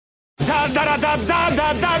da da da da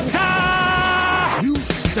da da da. You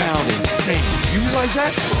sound insane. You realize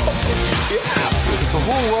that? Yeah. The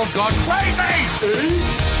whole world gone crazy.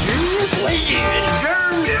 Seriously?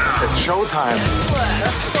 Yeah. It's showtime.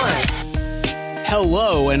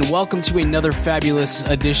 Hello, and welcome to another fabulous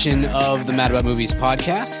edition of the Mad About Movies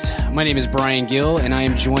podcast. My name is Brian Gill, and I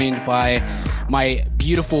am joined by my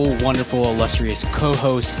beautiful, wonderful, illustrious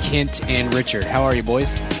co-hosts, Kent and Richard. How are you,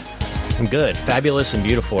 boys? I'm good. Fabulous and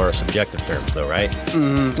beautiful are subjective terms, though, right?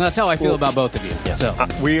 That's how I feel about both of you. Yeah. So,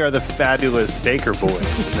 We are the fabulous Baker Boys,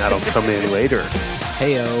 and that'll come in later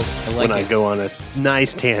heyo, I like when I it. go on a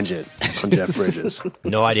nice tangent on Jeff Bridges.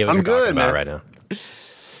 No idea what I'm you're good, talking about man. right now.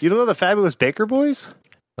 You don't know the fabulous Baker Boys?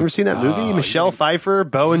 Ever seen that movie? Michelle Pfeiffer,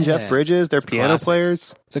 Bo and Yeah. Jeff Bridges, they're piano classic.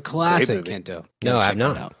 players. It's a classic, Great movie. Kento. No, I have Check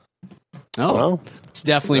not. that out. Oh, Well, it's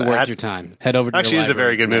definitely worth your time. Head over to actually, your it's a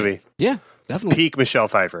very good library movie. tonight. Yeah, definitely. Peak Michelle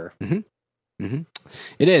Pfeiffer.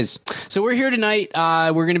 It is. So we're here tonight.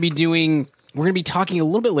 We're going to be talking a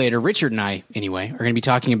little bit later. Richard and I, anyway, are going to be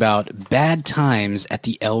talking about Bad Times at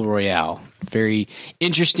the El Royale. Very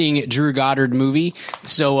interesting Drew Goddard movie.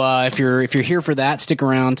 So if you're here for that, stick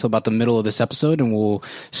around till about the middle of this episode, and we'll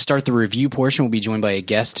start the review portion. We'll be joined by a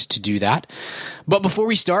guest to do that. But before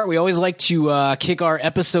we start, we always like to kick our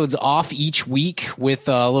episodes off each week with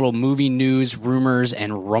a little movie news, rumors,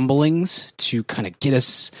 and rumblings to kind of get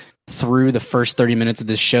us through the first 30 minutes of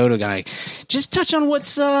this show to kind of just touch on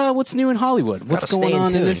what's new in Hollywood. What's Gotta going stay in on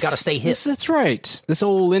in tune. this? Gotta stay hip. That's right. This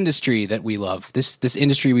old industry that we love. This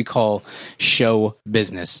industry we call show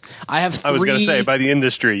business. I have three. I was going to say, by the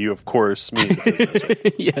industry, you of course mean the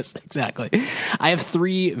business. Yes, exactly. I have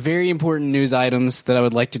three very important news items that I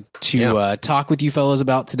would like to talk with you fellows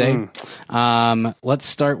about today. Let's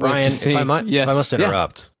start Brian, with if I must Yeah.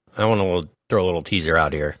 interrupt, I want to throw a little teaser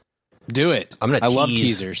out here. Do it. I love tease-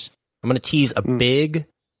 teasers. I'm going to tease a big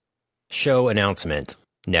show announcement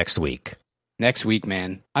next week. Next week,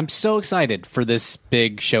 man. I'm so excited for this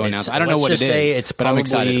big show announcement. I don't know let's what it just say is, it's but I'm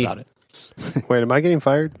excited probably- about it. Wait, am I getting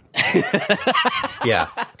fired? Yeah.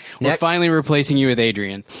 We're finally replacing you with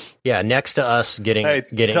Adrian. Yeah, next to us getting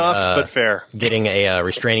tough but fair. getting a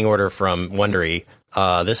restraining order from Wondery.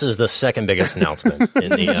 This is the second biggest announcement in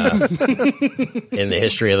the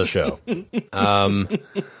history of the show,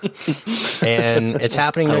 and it's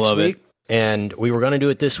happening next love week. And we were going to do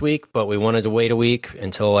it this week, but we wanted to wait a week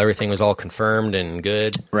until everything was all confirmed and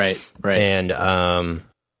good. Right.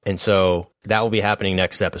 And so that will be happening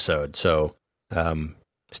next episode. So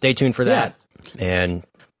stay tuned for that. And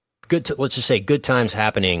let's just say good times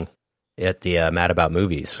happening at the Mad About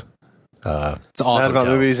Movies. It's awesome. Mad About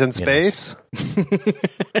Movies in space.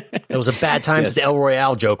 It was a bad times Yes. the El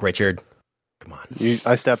Royale joke, Richard. Come on.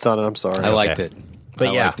 I stepped on it. I'm sorry. I liked it. But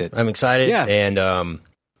I yeah, liked it. I'm excited. Yeah. And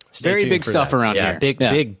stay Very tuned big for stuff that. around here.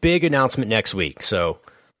 Big announcement next week. So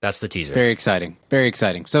that's the teaser. Very exciting. Very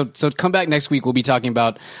exciting. So come back next week. We'll be talking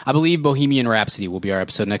about, I believe, Bohemian Rhapsody will be our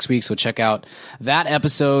episode next week. So check out that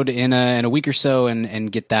episode in a week or so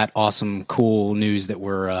and get that awesome, cool news that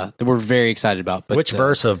we're very excited about. But Which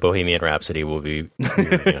verse of Bohemian Rhapsody will be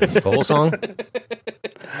the whole song?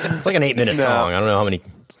 It's like an 8-minute song. I don't know how many.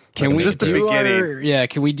 can we just the do beginning. our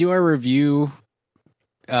Can we do our review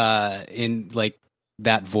in like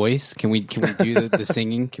that voice? Can we do the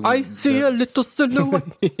singing? Can we, a little silhouette.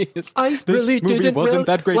 I This movie wasn't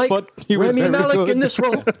that great, but he was Rami very Malek good. in this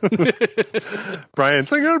role. Brian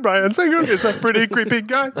Singer is a pretty creepy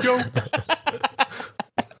guy. Yo.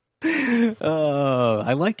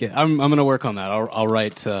 I like it. I'm gonna work on that. I'll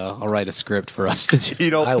write a script for us to do. You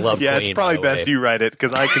don't. I love Yeah, Queen, it's probably by the best way. you write it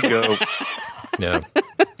because I could go. No.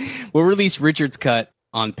 We'll release Richard's cut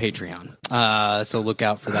on Patreon. So look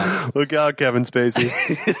out for that. Look out, Kevin Spacey.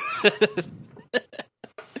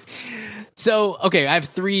 So, okay, I have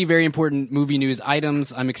three very important movie news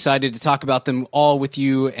items. I'm excited to talk about them all with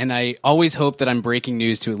you, and I always hope that I'm breaking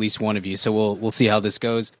news to at least one of you. So we'll see how this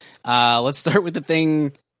goes. Let's start with the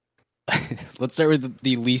thing. Let's start with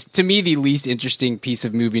the least interesting piece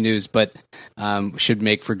of movie news, but should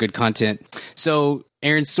make for good content. So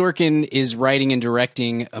Aaron Sorkin is writing and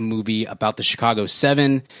directing a movie about the Chicago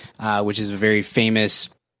 7, which is a very famous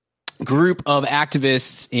group of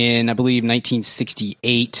activists in, I believe,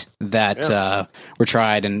 1968 that were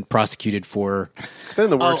tried and prosecuted for. It's been in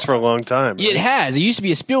the works for a long time. It has. It used to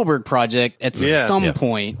be a Spielberg project at some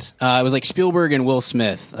point. It was like Spielberg and Will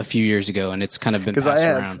Smith a few years ago, and it's kind of been passed Because I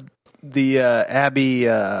have around. the Abby.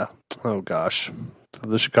 Oh gosh, of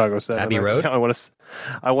the Chicago 7. Abbey Road? I want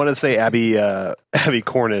to say Abby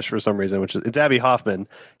Cornish for some reason, which is it's Abby Hoffman.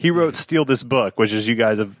 He wrote "Steal This Book," which is you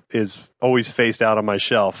guys is always faced out on my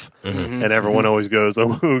shelf, and everyone always goes,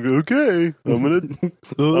 "Oh, okay, I'm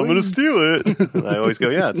gonna steal it." And I always go,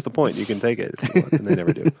 "Yeah, it's the point. You can take it," if you want, and they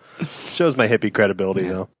never do. Shows my hippie credibility,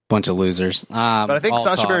 though. Bunch of losers. But I think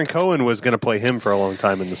Sacha Baron Cohen was going to play him for a long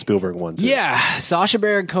time in the Spielberg one, too. Yeah, Sacha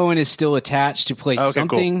Baron Cohen is still attached to play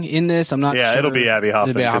something in this. I'm not sure. Yeah, it'll be Abby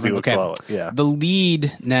Hoffman because he looks okay. Yeah. The leader,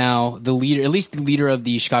 at least the leader of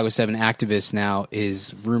the Chicago 7 activists now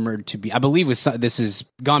is rumored to be, I believe this is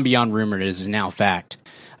gone beyond rumor, it is now fact.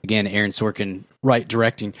 Again, Aaron Sorkin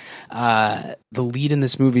directing. The lead in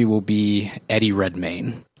this movie will be Eddie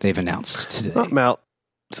Redmayne, they've announced today. Mount.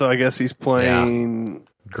 So I guess he's playing... Yeah.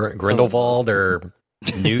 Grindelwald or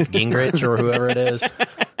Newt Gingrich or whoever it is.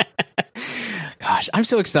 Gosh, I'm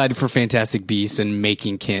so excited for Fantastic Beasts and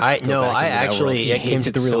making Kent. I came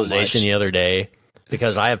to the realization the other day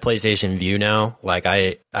because I have PlayStation View now. Like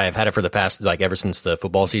I have had it for the past, like ever since the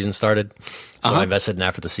football season started. So I invested in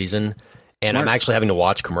that for the season, and I'm actually having to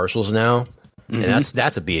watch commercials now. And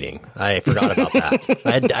that's a beating. I forgot about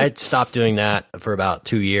that. I'd stopped doing that for about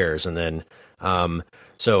 2 years, and then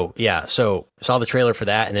so saw the trailer for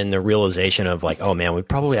that, and then the realization of like, oh man, we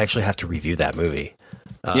probably actually have to review that movie.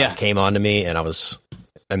 Came on to me, and I was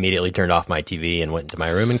immediately turned off my TV and went into my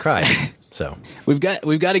room and cried. So we've got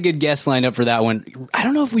a good guest lined up for that one. I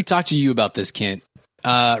don't know if we talked to you about this, Kent.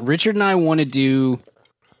 Richard and I want to do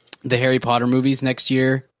the Harry Potter movies next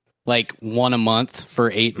year, like one a month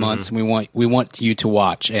for 8 months. And we want you to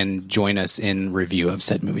watch and join us in review of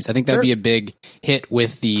said movies. I think that'd be a big hit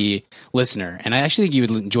with the listener, and I actually think you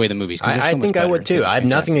would enjoy the movies. I think I would too. I have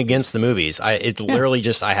nothing against the movies. It's literally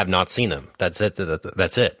just I have not seen them. That's it.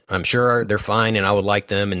 That's it. I'm sure they're fine, and I would like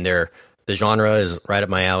them, and the genre is right up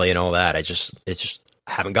my alley and all that. It's just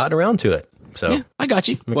haven't gotten around to it. So yeah, I got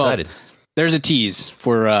you. I'm excited. There's a tease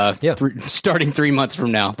for starting 3 months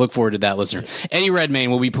from now. Look forward to that, listener. Eddie Redmayne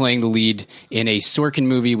will be playing the lead in a Sorkin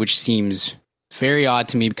movie, which seems very odd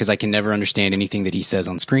to me because I can never understand anything that he says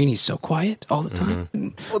on screen. He's so quiet all the time.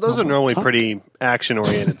 Well, those are normally pretty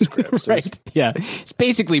action-oriented scripts. Right, yeah. It's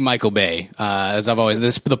basically Michael Bay, as I've always...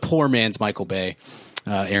 the poor man's Michael Bay,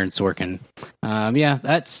 Aaron Sorkin.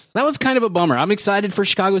 That was kind of a bummer. I'm excited for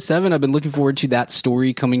Chicago 7. I've been looking forward to that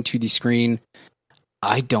story coming to the screen.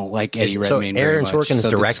 I don't like Eddie Redmayne very much. So Aaron Sorkin is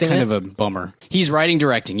directing kind of a bummer. He's writing,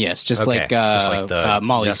 directing, yes. Just like the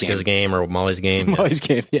Molly's Jessica's game or Molly's game. Molly's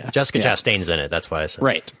game, yeah. Jessica Chastain's in it. That's why I said.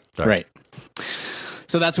 Right.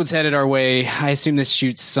 So that's what's headed our way. I assume this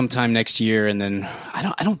shoots sometime next year, and then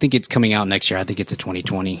I don't think it's coming out next year. I think it's a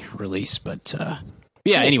 2020 release. But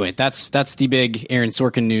anyway, that's the big Aaron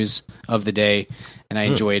Sorkin news of the day, and I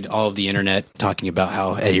enjoyed all of the internet talking about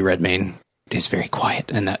how Eddie Redmayne is very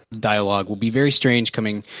quiet, and that dialogue will be very strange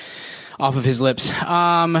coming off of his lips.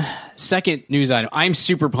 Second news item. I'm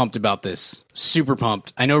super pumped about this. Super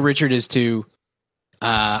pumped. I know Richard is too.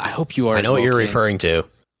 I hope you are. I know what you're referring to.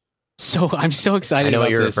 So I'm so excited. I know about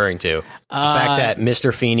what you're this. referring to. The fact that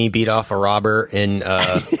Mr. Feeney beat off a robber in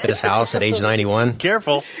at his house at age 91.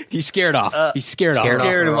 Careful. He's scared off. He's scared off.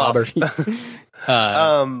 Scared him off.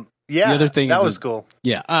 Yeah, the other thing that was cool.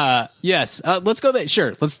 Yeah. Yes. Let's go there.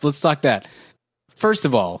 Sure. Let's talk that. First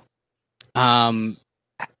of all, all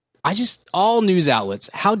news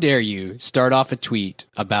outlets, how dare you start off a tweet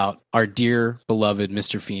about our dear beloved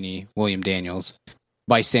Mr. Feeney, William Daniels,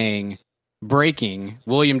 by saying, breaking,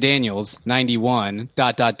 William Daniels, 91, ...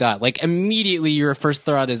 Like, immediately your first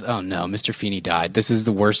thought is, oh no, Mr. Feeney died. This is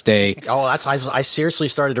the worst day. Oh, I seriously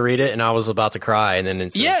started to read it, and I was about to cry, and then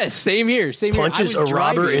it's... Yes, same here. Punches a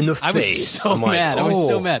robber in the face. I was so mad. I was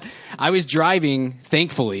so mad. I was driving,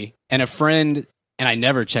 thankfully, and a friend... And I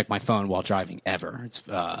never check my phone while driving, ever. It's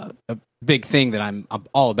a big thing that I'm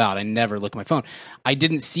all about. I never look at my phone. I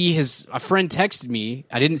didn't see a friend texted me.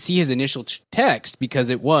 I didn't see his initial text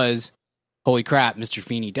because it was, holy crap, Mr.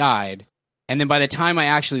 Feeney died. And then by the time I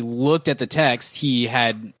actually looked at the text, he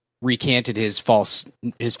had recanted his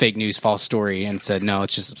fake news, false story and said, no,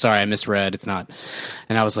 it's just, sorry, I misread. It's not.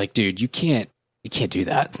 And I was like, dude, you can't do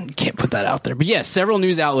that. You can't put that out there. But yes, several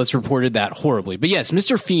news outlets reported that horribly. But yes,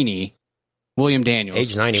 Mr. Feeney, William Daniels.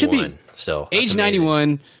 Age 91 still. Age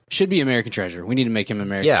 91 should be American treasure. We need to make him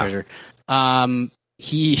American treasure.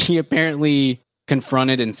 He apparently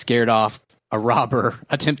confronted and scared off a robber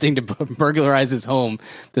attempting to burglarize his home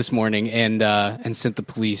this morning and sent the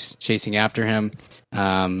police chasing after him.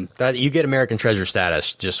 That you get American treasure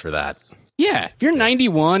status just for that. Yeah, if you're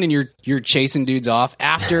 91 and you're chasing dudes off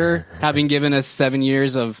after having given us 7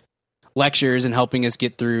 years of lectures and helping us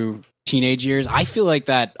get through teenage years, I feel like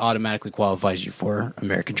that automatically qualifies you for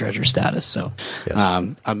American Treasure status. So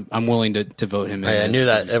Yes. I'm willing to vote him in. I knew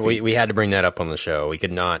as that we had to bring that up on the show. We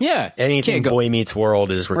could not. Yeah, anything can't go- Boy Meets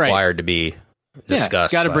World is required to be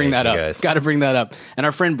discussed. Got to bring by that you up. guys. Got to bring that up. And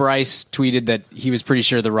our friend Bryce tweeted that he was pretty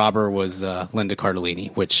sure the robber was Linda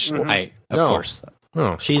Cardellini, which of No. course.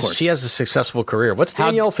 Oh, she has a successful career. What's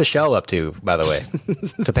Danielle Fischel up to, by the way?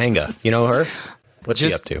 Topanga, you know her? What's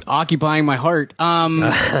she up to? Occupying my heart.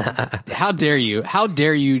 How dare you? How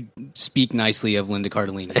dare you speak nicely of Linda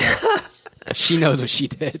Cardellini? She knows what she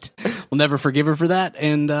did. We'll never forgive her for that.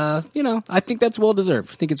 And, I think that's well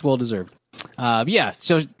deserved. I think it's well deserved.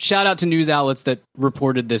 So shout out to news outlets that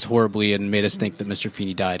reported this horribly and made us think that Mr.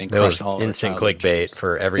 Feeney died and That was crushed all our instant childhood clickbait dreams.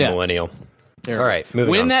 for every Yeah. millennial. There. All right,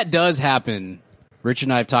 moving when on. that does happen, Rich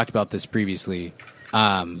and I have talked about this previously.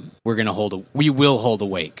 We will hold a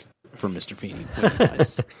wake for Mr. Feeney when he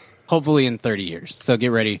dies. Hopefully in 30 years. So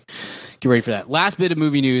get ready for that. Last bit of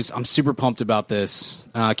movie news. I'm super pumped about this.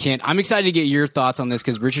 I'm excited to get your thoughts on this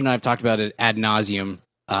because Richard and I have talked about it ad nauseum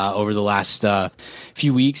over the last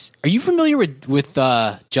few weeks. Are you familiar with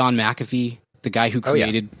John McAfee? The guy who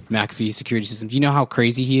created McAfee Security Systems. Do you know how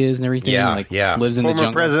crazy he is and everything? Yeah. Lives in the Former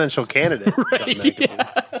jungle. presidential candidate. John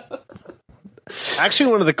McAfee.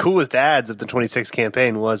 Actually, one of the coolest ads of the 26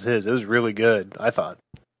 campaign was his. It was really good, I thought.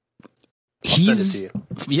 Send it to you.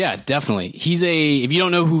 Yeah, definitely. If you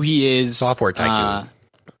don't know who he is, Software tycoon.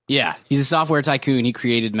 He's a software tycoon. He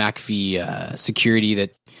created McAfee Security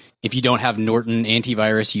that if you don't have Norton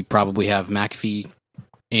antivirus, you probably have McAfee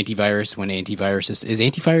antivirus when antivirus is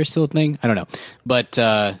antivirus still a thing? I don't know. But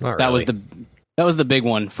that was the big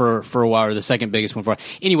one for a while, or the second biggest one for a while.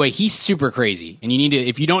 Anyway, he's super crazy. And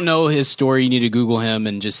if you don't know his story, you need to Google him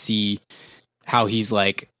and just see how he's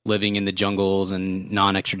like living in the jungles and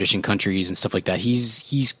non-extradition countries and stuff like that.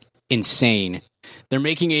 He's insane. They're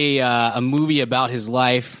making a movie about his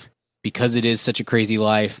life because it is such a crazy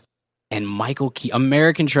life. And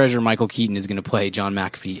American Treasure Michael Keaton is going to play John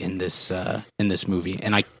McAfee in this movie,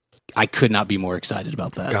 and I could not be more excited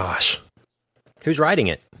about that. Gosh, who's writing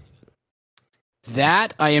it?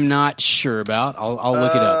 That I am not sure about. I'll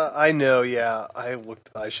look it up. I know, yeah.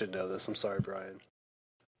 I should know this. I'm sorry, Brian.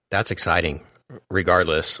 That's exciting.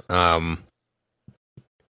 Regardless, the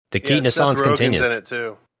Keaton Seth Assange Rogen's continues. in it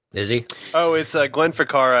too. Is he? Oh, it's Glenn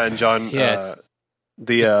Ficarra and John. Yeah,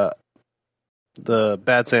 the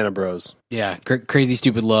Bad Santa Bros. Yeah, Crazy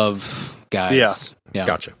Stupid Love guys. Yeah.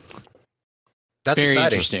 Gotcha. That's very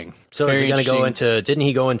exciting. interesting. So Very is he going to go interesting. into? Didn't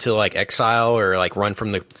he go into like exile or like run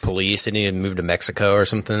from the police? Didn't he move to Mexico or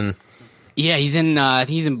something? Yeah, he's in. I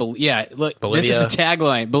think he's in. Yeah, look, Bolivia? this is the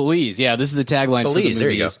tagline. Belize. Yeah, this is the tagline. Belize, For the there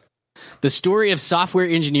you movies. The story of software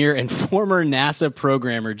engineer and former NASA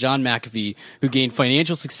programmer John McAfee, who gained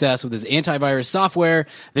financial success with his antivirus software,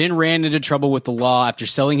 then ran into trouble with the law after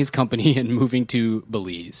selling his company and moving to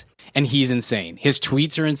Belize. And he's insane. His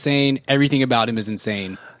tweets are insane. Everything about him is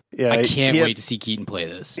insane. Yeah, I can't wait to see Keaton play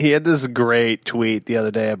this. He had this great tweet the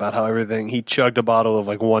other day about how he chugged a bottle of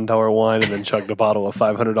like $1 wine and then chugged a bottle of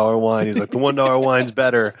 $500 wine. He's like, the $1 wine's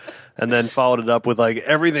better, and then followed it up with like,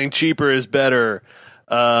 everything cheaper is better.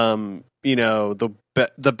 The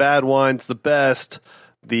bad wine's the best.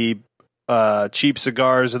 The cheap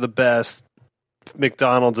cigars are the best.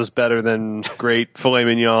 McDonald's is better than great filet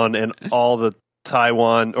mignon, and all the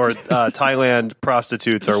Thailand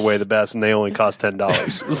prostitutes are way the best, and they only cost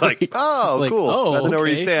 $10. It was like, oh, like, cool. oh, I know where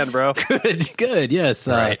you okay. stand, bro. Good. Yes.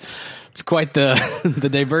 Right. It's quite the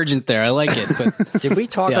divergence there. I like it. But Did we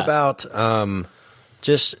talk Yeah. about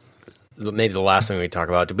just maybe the last thing we talk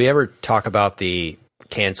about? Did we ever talk about the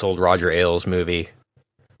canceled Roger Ailes movie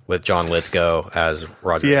with John Lithgow as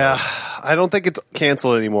Roger? Yeah, Ailes? I don't think it's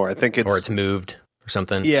canceled anymore. I think Or it's moved or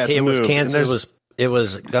something. Yeah, it's it was moved. canceled. It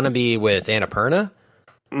was going to be with Annapurna,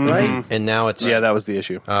 right? And now it's that was the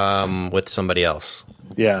issue. with somebody else.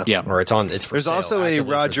 Yeah, yeah. Or it's for There's sale, also a actively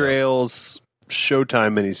for Roger sale. Ailes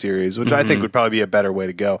Showtime miniseries, which I think would probably be a better way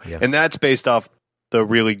to go. Yeah. And that's based off the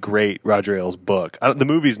really great Roger Ailes book. The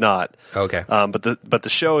movie's not, Okay. but the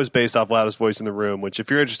show is based off Loudest Voice in the Room. Which,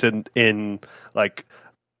 if you're interested in like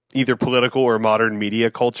either political or modern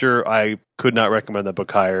media culture, I could not recommend that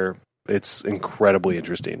book higher. It's incredibly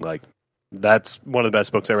interesting. Like, that's one of the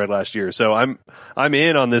best books I read last year. So I'm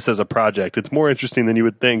in on this as a project. It's more interesting than you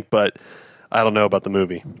would think, but I don't know about the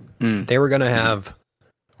movie. They were going to have,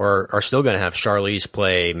 or are still going to have, Charlize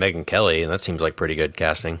play Megyn Kelly, and that seems like pretty good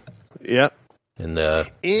casting. Yeah. In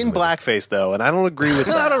Blackface, though, and I don't agree with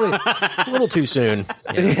that. a little too soon.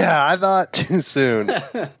 Yeah, I thought too soon.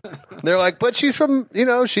 They're like, but she's from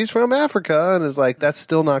Africa, and it's like, that's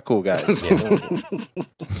still not cool, guys.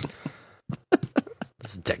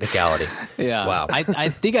 It's a technicality. Yeah. Wow. I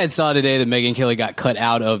think I saw today that Megyn Kelly got cut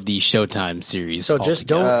out of the Showtime series. So just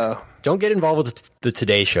don't get involved with the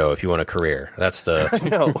Today Show if you want a career. That's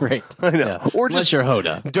the right. I know. Yeah. Or Unless just you're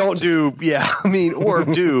Hoda. don't do. Yeah, I mean, or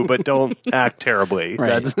do, but don't act terribly.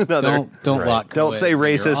 Right. That's another. Don't lock. Don't say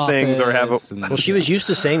co-eds in your racist things or have a- office and- Well, she was used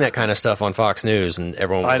to saying that kind of stuff on Fox News, and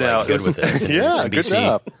everyone was I know. like, good with it. Yeah, And good NBC.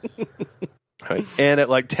 job. Right. And at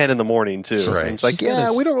like 10 in the morning too. Right. And it's like, She's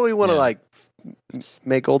got we don't really want to yeah. like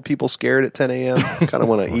make old people scared at 10 a.m. Kind of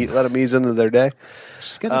want to let them ease into their day.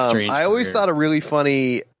 She's got a strange. I always career. thought a really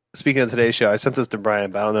funny. Speaking of Today's Show, I sent this to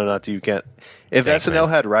Brian, but I don't know not to you, Kent. If Thanks, SNL man.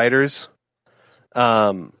 had writers,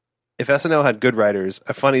 if SNL had good writers,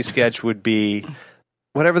 a funny sketch would be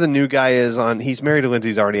whatever the new guy is on. He's married to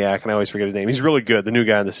Lindsay Zarniak, and I always forget his name. He's really good, the new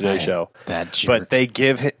guy on the Today Show. that jerk. But they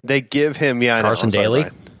give him yeah, I know. Carson I'm sorry, Daly?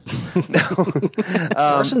 Brian.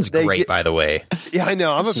 Carson's they great, get- by the way. Yeah, I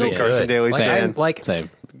know. I'm a So big Carson good. Daly Like, fan. Same.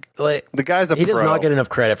 The guy's a He does pro. not get enough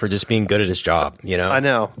credit for just being good at his job, you know? I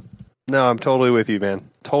know. No, I'm totally with you, man.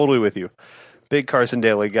 Totally with you. Big Carson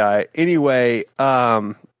Daly guy. Anyway,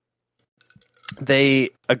 a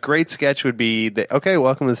great sketch would be that, okay,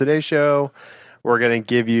 welcome to Today's Show. We're going to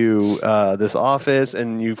give you this office,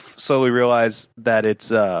 and you slowly realize that it's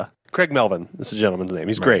Craig Melvin. This is the gentleman's name.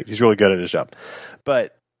 He's great. He's really good at his job.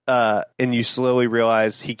 But and you slowly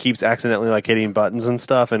realize he keeps accidentally like hitting buttons and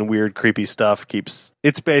stuff, and weird, creepy stuff keeps.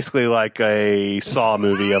 It's basically like a Saw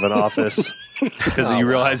movie of an office because you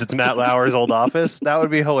realize it's Matt Lauer's old office. That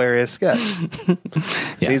would be a hilarious sketch. And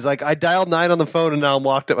he's like, I dialed 9 on the phone, and now I'm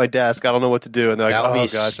locked at my desk. I don't know what to do. And they're like, That would oh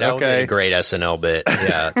be gosh, that would be okay. a great SNL bit.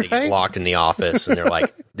 Yeah, they get locked in the office, and they're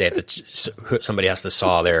like, they have to. Somebody has to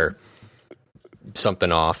saw their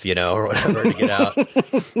something off, you know, or whatever to get out.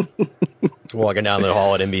 Walking down the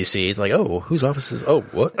hall at NBC, it's like, oh, whose office is? Oh,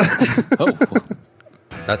 what? Oh,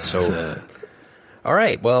 That's so. All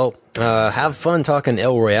right, well, have fun talking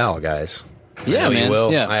El Royale, guys. Yeah, I know man. You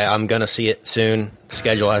will. Yeah. I'm gonna see it soon.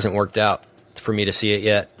 Schedule hasn't worked out for me to see it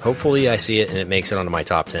yet. Hopefully, I see it and it makes it onto my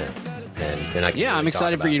top 10. And then I can yeah, I'm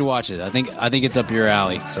excited for you to watch it. I think it's up your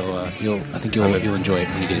alley. So you'll enjoy it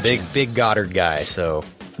when you get a chance. Big Goddard guy, so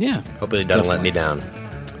Yeah. hopefully it doesn't let me down.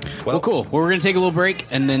 Well, cool. Well, we're going to take a little break,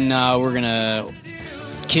 and then we're going to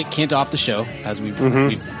kick Kent off the show, as we've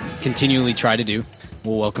continually tried to do.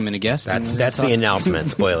 We'll welcome in a guest. That's the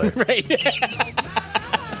announcement. Spoiler. right.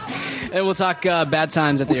 And we'll talk bad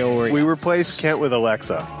times at the Oreo. We replaced Kent with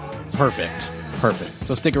Alexa. Perfect.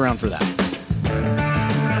 So stick around for that.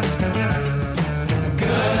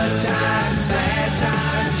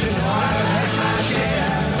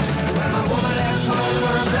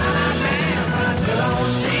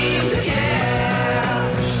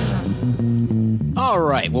 All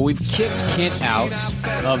right. Well, we've kicked Kent out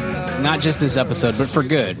of not just this episode, but for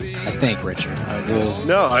good, I think, Richard.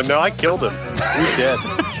 No, I killed him. He's dead.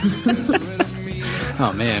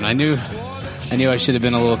 Oh, man. I knew I should have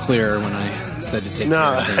been a little clearer when I said to take No, care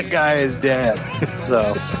of that things. guy is dead.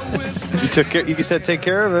 So you took care. You said take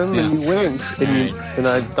care of him, and you winked, and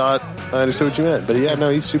I thought I understood what you meant. But yeah, no,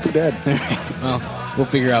 he's super dead. All right. Well, we'll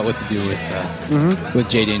figure out what to do with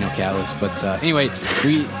J. Daniel Callis. But anyway,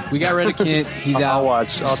 we got rid of Kent. He's out. I'll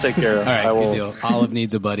watch. I'll take care of him. All right, I good will. deal. Olive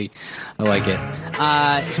needs a buddy. I like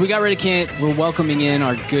it. So we got rid of Kent. We're welcoming in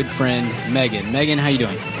our good friend Megyn. Megyn, how you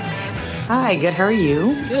doing? Hi, good. How are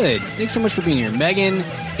you? Good. Thanks so much for being here. Megyn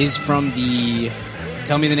is from the.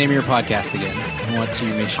 Tell me the name of your podcast again. I want to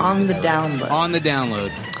make sure. On the download. On the Download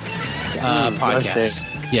podcast. nice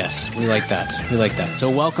Yes, we like that. So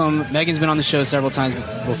welcome. Megyn's been on the show several times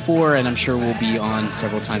before, and I'm sure we'll be on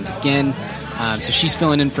several times again. So she's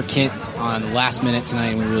filling in for Kent on the last minute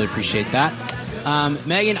tonight, and we really appreciate that.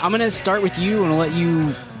 Megyn, I'm going to start with you and let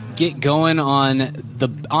you get going on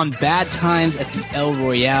Bad Times at the El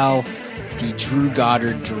Royale, the Drew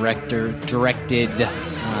Goddard directed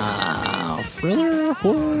thriller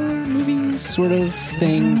horror movie sort of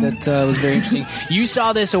thing that was very interesting. You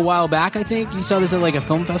saw this a while back, I think. You saw this at like a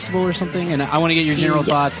film festival or something, and I want to get your general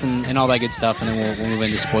thoughts and all that good stuff, and then we'll move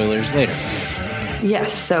into spoilers later.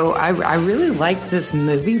 Yes, so I really liked this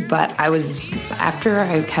movie, but after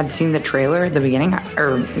I had seen the trailer at the beginning,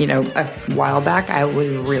 or, a while back, I was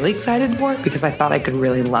really excited for it because I thought I could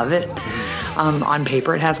really love it. On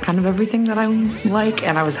paper, it has kind of everything that I like,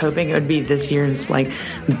 and I was hoping it would be this year's,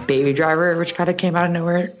 Baby Driver, which kind of came out of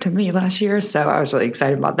nowhere to me last year, so I was really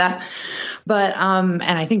excited about that. But and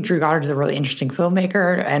I think Drew Goddard is a really interesting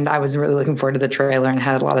filmmaker, and I was really looking forward to the trailer and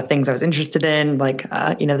had a lot of things I was interested in. Like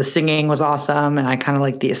the singing was awesome, and I kind of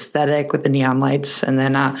like the aesthetic with the neon lights. And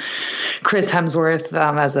then Chris Hemsworth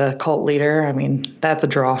as a cult leader. I mean, that's a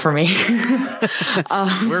draw for me.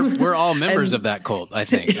 We're all members of that cult, I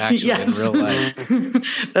think. Actually, yes. In real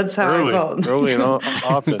life, that's how I felt. Early and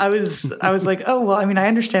often. I was like, oh well. I mean, I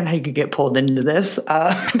understand how you could get pulled into this,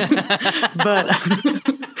 but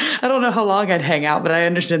I don't know how long I'd hang out. But I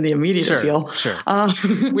understand the immediate feel. Sure,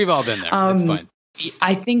 we've all been there. That's fine.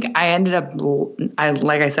 I think I ended up,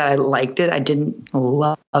 like I said, I liked it. I didn't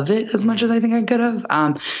love it as much as I think I could have.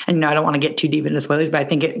 And I don't want to get too deep into spoilers, but I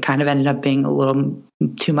think it kind of ended up being a little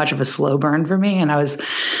too much of a slow burn for me. And I was,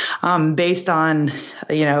 based on,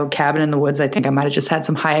 Cabin in the Woods, I think I might have just had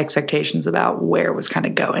some high expectations about where it was kind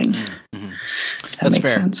of going. Mm-hmm. That's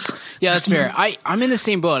fair. Sense. Yeah, that's fair. I'm in the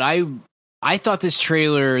same boat. I thought this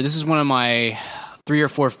trailer, this is one of my 3 or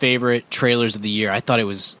 4 favorite trailers of the year. I thought it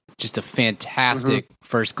was just a fantastic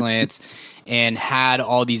first glance and had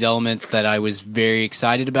all these elements that I was very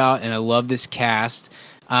excited about. And I love this cast.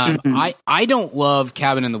 I don't love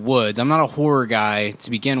Cabin in the Woods. I'm not a horror guy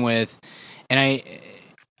to begin with. And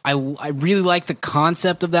I really like the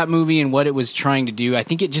concept of that movie and what it was trying to do. I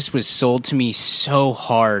think it just was sold to me so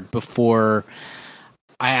hard before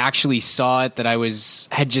I actually saw it that I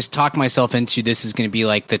had just talked myself into this is going to be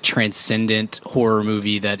like the transcendent horror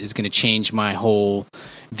movie that is going to change my whole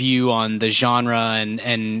view on the genre,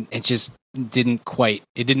 and it just did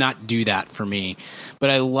not do that for me. But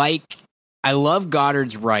I love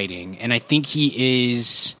Goddard's writing, and I think he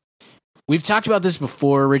is. We've talked about this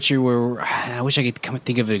before, Richard, where I wish I could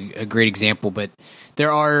think of a great example, but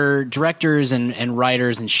there are directors and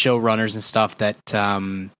writers and showrunners and stuff that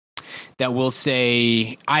will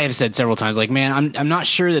say, I have said several times, like, man, I'm not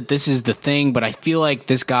sure that this is the thing, but I feel like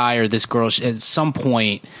this guy or this girl at some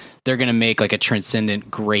point they're going to make like a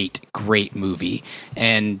transcendent, great movie.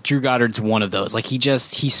 And Drew Goddard's one of those. Like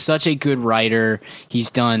he's such a good writer.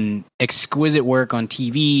 He's done exquisite work on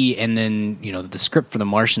TV. And then, the script for The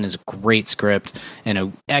Martian is a great script and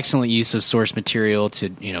an excellent use of source material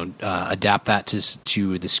to, adapt that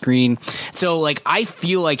to the screen. So like, I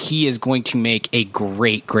feel like he is going to make a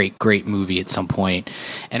great movie at some point.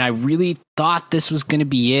 And I really thought this was going to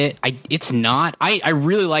be it. It's not. I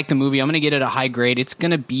really like the movie. I'm going to get it a high grade. It's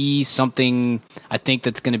going to be something I think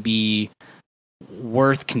that's going to be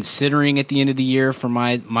worth considering at the end of the year for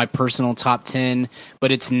my personal top 10,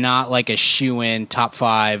 but it's not like a shoe-in top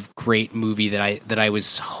 5 great movie that I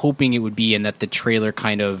was hoping it would be, and that the trailer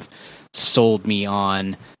kind of sold me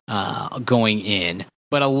on going in.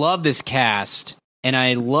 But I love this cast, and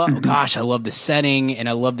I love the setting, and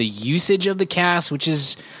I love the usage of the cast, which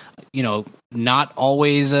is not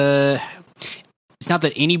always it's not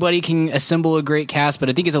that anybody can assemble a great cast, but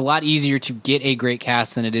I think it's a lot easier to get a great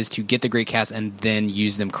cast than it is to get the great cast and then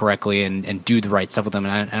use them correctly and do the right stuff with them.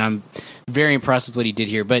 And I'm very impressed with what he did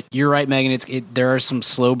here. But you're right, Megan. There are some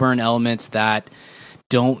slow burn elements that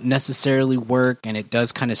don't necessarily work, and it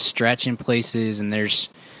does kind of stretch in places. And there's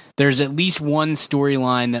at least one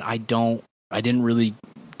storyline that I didn't really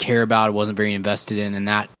care about. I wasn't very invested in, and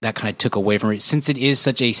that kind of took away from it, since it is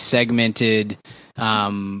such a segmented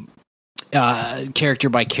character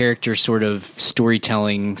by character sort of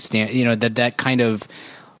storytelling that kind of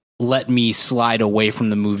let me slide away from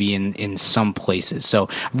the movie in some places. So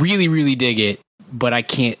really dig it, but I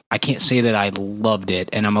can't say that I loved it,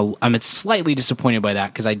 and I'm slightly disappointed by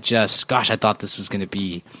that, because I thought this was going to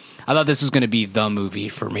be the movie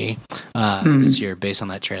for me this year based on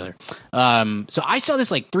that trailer. So I saw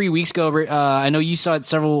this like 3 weeks ago. I know you saw it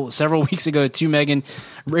several weeks ago too, Megan.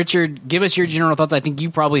 Richard, give us your general thoughts. I think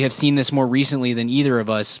you probably have seen this more recently than either of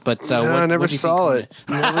us. But I never saw it.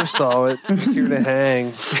 Never saw it. Here to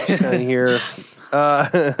hang. Kind of here.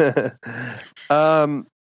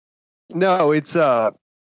 No, it's.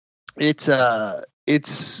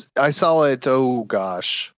 I saw it. Oh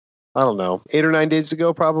gosh. I don't know, 8 or 9 days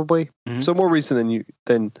ago, probably. Mm-hmm. So more recent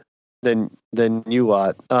than you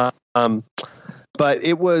lot. But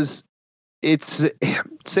it's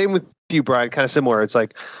same with you, Brian. Kind of similar. It's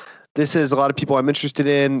like, this is a lot of people I'm interested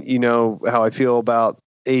in. You know how I feel about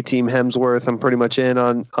A-Team Hemsworth. I'm pretty much in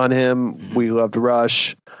on him. Mm-hmm. We loved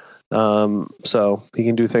Rush. So he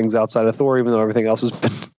can do things outside of Thor, even though everything else has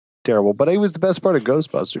been terrible. But he was the best part of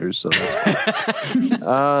Ghostbusters. So he's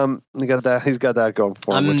got that going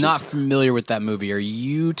for him. I'm not familiar with that movie. Are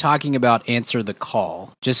you talking about Answer the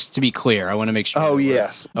Call? Just to be clear, I want to make sure. Oh,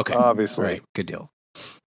 yes. Okay. Obviously. Right. Good deal.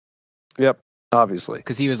 Yep. Obviously.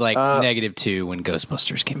 Because he was like -2 when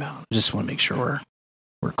Ghostbusters came out. Just want to make sure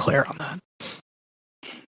we're clear on that.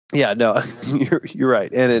 Yeah, no, you're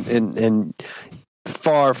right, and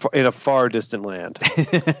far in a far distant land.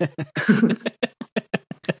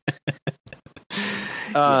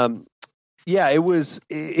 Yeah, it was.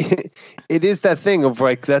 It is that thing of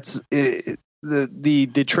like the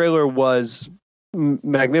trailer was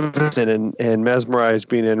magnificent and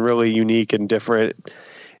mesmerizing and really unique and different,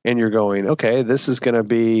 and you're going, okay, this is going to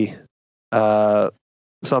be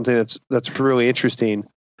something that's really interesting.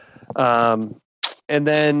 And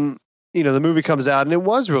then the movie comes out and it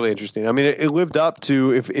was really interesting. I mean, it lived up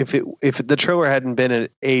to if the trailer hadn't been an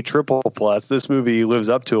A triple plus, this movie lives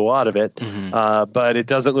up to a lot of it. Mm-hmm. But it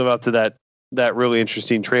doesn't live up to that really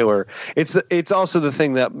interesting trailer. It's also the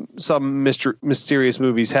thing that some mysterious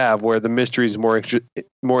movies have, where the mystery is more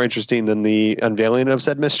interesting than the unveiling of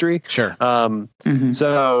said mystery. Sure.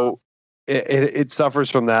 So it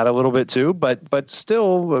suffers from that a little bit too, but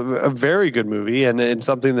still a very good movie and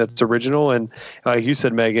something that's original. And like you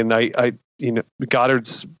said, Megan, I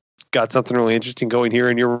Goddard's got something really interesting going here,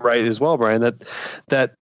 and you're right as well, Brian,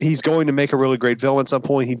 that he's going to make a really great villain at some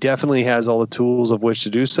point. He definitely has all the tools of which to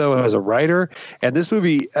do so as a writer. And this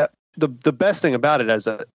movie, the best thing about it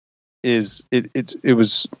is it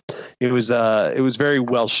was very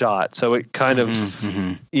well shot. So it kind of,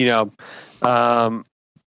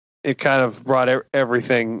 it kind of brought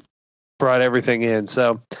everything in.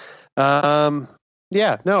 So,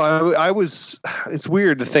 it's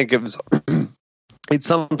weird to think it was, it's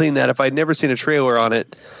something that if I'd never seen a trailer on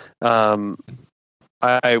it,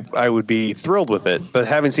 I would be thrilled with it, but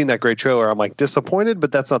having seen that great trailer, I'm like disappointed,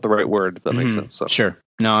 but that's not the right word. If that makes sense. So. Sure.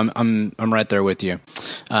 No, I'm right there with you.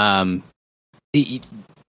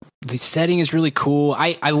 The setting is really cool.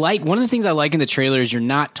 I like, one of the things I like in the trailer is you're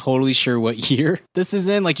not totally sure what year this is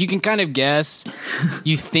in. Like, you can kind of guess.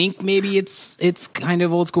 You think maybe it's kind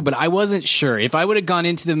of old school, but I wasn't sure. If I would have gone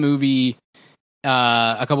into the movie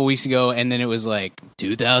a couple weeks ago and then it was like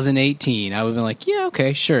 2018, I would have been like, yeah,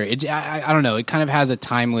 okay, sure. I don't know. It kind of has a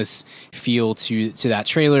timeless feel to that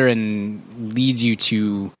trailer and leads you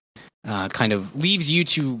to kind of leaves you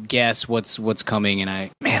to guess what's coming. And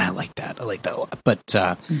I like that. I like that a lot. But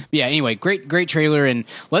yeah, anyway, great trailer. And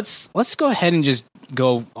let's go ahead and just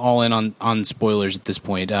go all in on spoilers at this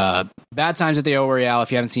point. Bad Times at the El Royale.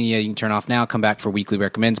 If you haven't seen it yet, you can turn off now. Come back for weekly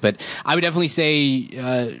recommends. But I would definitely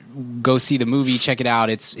say go see the movie. Check it out.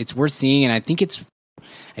 It's worth seeing, and I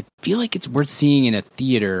feel like it's worth seeing in a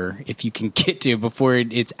theater if you can get to before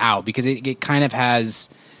it's out, because it kind of has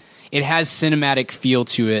cinematic feel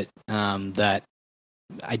to it that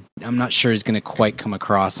I'm not sure is going to quite come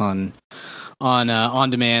across on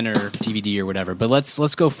demand or DVD or whatever. But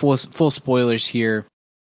let's go full spoilers here.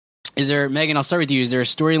 Is there, Megan, I'll start with you. Is there a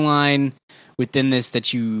storyline within this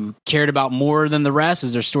that you cared about more than the rest?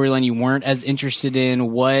 Is there a storyline you weren't as interested in?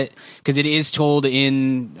 Because it is told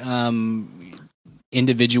in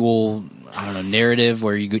individual, I don't know, narrative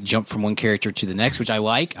where you could jump from one character to the next, which I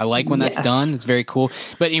like. I like when that's done. It's very cool.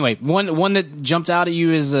 But anyway, one that jumped out at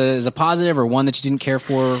you as a positive, or one that you didn't care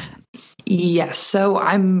for? Yes. So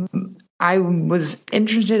I was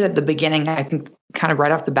interested at the beginning. I think kind of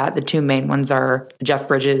right off the bat, the two main ones are Jeff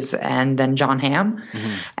Bridges and then John Hamm.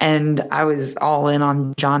 Mm-hmm. And I was all in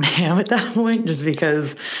on John Hamm at that point, just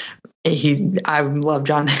because I love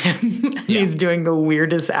John Hamm. Yeah. He's doing the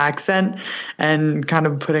weirdest accent and kind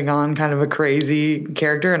of putting on kind of a crazy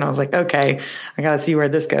character. And I was like, okay, I got to see where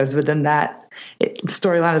this goes. But then that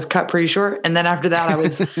storyline is cut pretty short. And then after that, I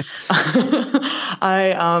was,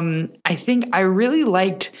 I think I really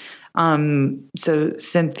liked, so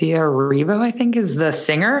Cynthia Erivo, I think, is the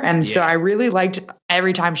singer. And so I really liked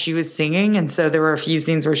every time she was singing. And so there were a few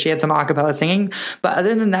scenes where she had some a cappella singing. But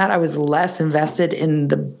other than that, I was less invested in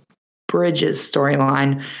the Bridges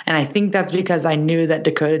storyline. And I think that's because I knew that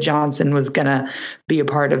Dakota Johnson was going to be a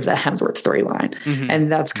part of the Hemsworth storyline. Mm-hmm.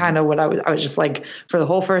 And that's kind of what I was just like, for the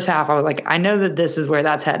whole first half, I was like, I know that this is where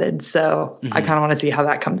that's headed. So I kind of want to see how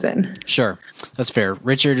that comes in. Sure. That's fair.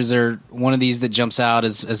 Richard, is there one of these that jumps out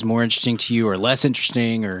as more interesting to you or less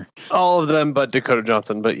interesting, or? All of them, but Dakota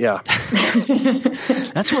Johnson, but yeah.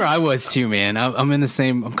 That's where I was too, man. I'm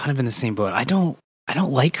kind of in the same boat. I don't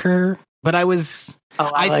like her, but I was,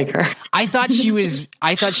 I like her. I thought she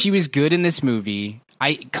was good in this movie.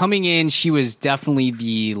 Coming in, she was definitely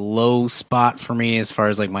the low spot for me as far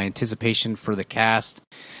as like my anticipation for the cast.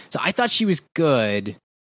 So I thought she was good.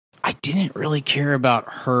 I didn't really care about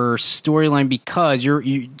her storyline because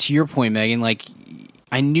to your point, Megan, like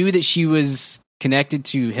I knew that she was connected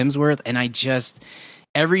to Hemsworth, and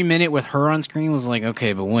every minute with her on screen was like,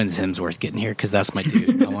 okay, but when's Hemsworth getting here? Because that's my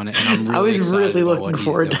dude. I was really looking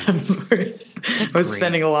forward to Hemsworth. I was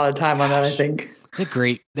spending a lot of time on that, I think. It's a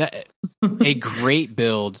great a great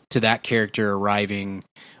build to that character arriving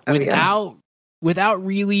Oh, without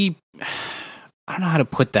really, I don't know how to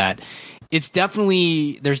put that. There's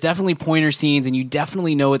definitely pointer scenes, and you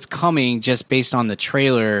definitely know it's coming just based on the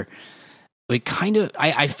trailer. But kind of,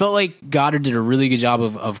 I felt like Goddard did a really good job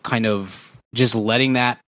of kind of just letting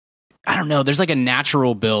that. I don't know. There's like a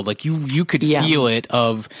natural build. Like you could feel it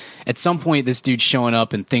of at some point this dude's showing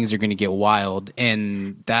up and things are going to get wild,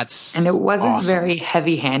 and it wasn't awesome. Very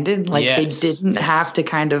heavy handed. Like they didn't have to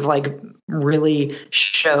kind of like really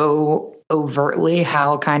show overtly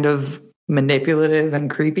how kind of manipulative and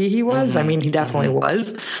creepy he was. I mean, he definitely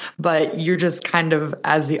was, but you're just kind of,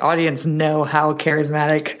 as the audience, know how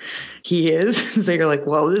charismatic he is. So you're like,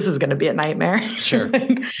 well, this is going to be a nightmare. Sure.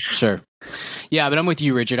 Sure. Yeah, but I'm with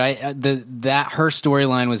you, Richard. That her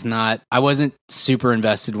storyline was not. I wasn't super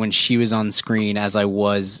invested when she was on screen as I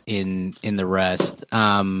was in the rest.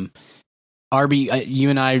 RB, you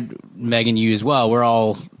and I, Megan, you as well. We're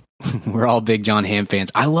all big John Hamm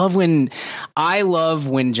fans. I love when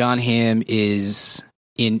John Hamm is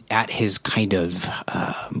at his kind of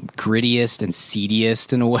grittiest and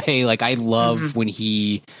seediest in a way. Like I love when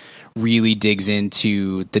he really digs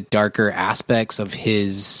into the darker aspects of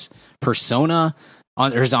his persona or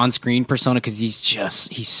his on-screen persona, because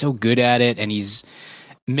he's so good at it, and he's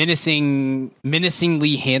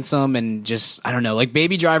menacingly handsome, and just, I don't know, like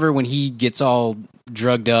Baby Driver when he gets all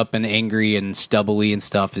drugged up and angry and stubbly and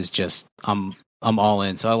stuff is just I'm all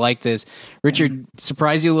in. So I like this. Richard,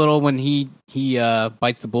 surprised you a little when he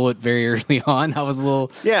bites the bullet very early on. I was a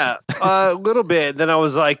little a little bit. Then I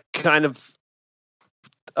was like kind of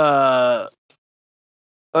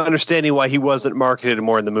understanding why he wasn't marketed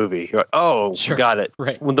more in the movie. You're like, oh, sure. Got it.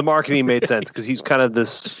 Right. When the marketing made sense, because he's kind of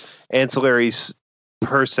this ancillary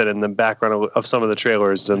person in the background of some of the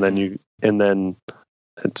trailers, and then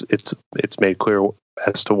it's made clear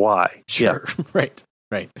as to why. Sure. Yeah.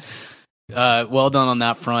 Right. Well done on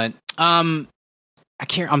that front. I'm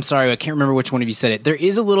sorry, I can't remember which one of you said it. There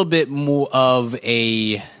is a little bit more of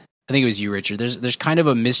I think it was you, Richard. There's kind of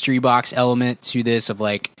a mystery box element to this, of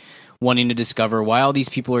like wanting to discover why all these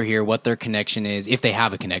people are here, what their connection is, if they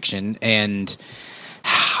have a connection, and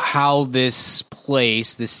how this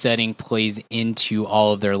setting plays into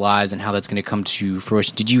all of their lives and how that's going to come to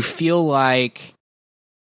fruition. Did you feel like,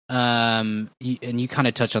 and you kind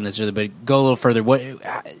of touched on this earlier, but go a little further. What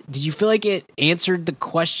did you feel like it answered the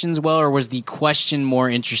questions well, or was the question more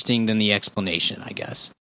interesting than the explanation, I guess?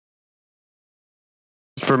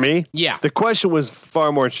 For me? Yeah. The question was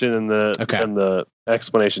far more interesting than the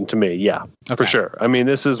explanation to me. Yeah, for sure. I mean,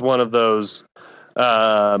 this is one of those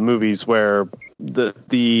movies where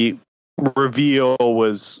the reveal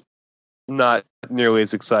was not nearly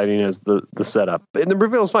as exciting as the setup. And the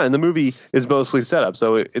reveal is fine. And the movie is mostly setup,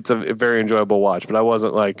 so it's a very enjoyable watch. But I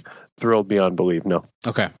wasn't like thrilled beyond belief. No.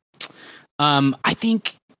 Okay. I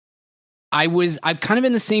think I'm kind of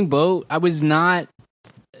in the same boat. I was not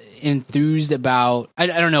enthused about. I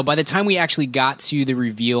don't know. By the time we actually got to the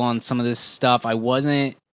reveal on some of this stuff, I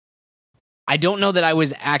don't know that I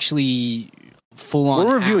was actually full on.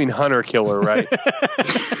 We're reviewing Hunter Killer, right?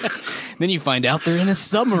 Then you find out they're in a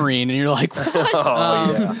submarine, and you're like, "What?"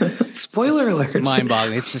 Yeah. Spoiler alert!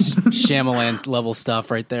 Mind-boggling. It's just Shyamalan level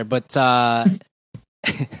stuff right there. But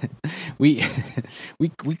we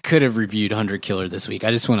could have reviewed Hunter Killer this week.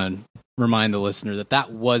 I just want to remind the listener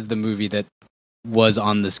that was the movie that was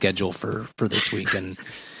on the schedule for this week, and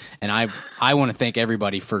I want to thank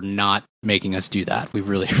everybody for not making us do that. We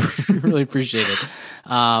really really appreciate it.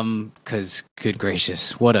 Because good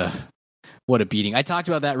gracious, what a beating. I talked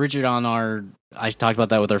about that, Richard, I talked about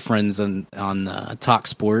that with our friends on Talk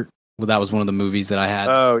Sport. Well, that was one of the movies that I had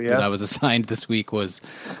that I was assigned this week was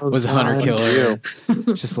Hunter Killer.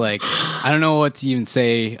 Just like, I don't know what to even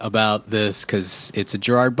say about this, because it's a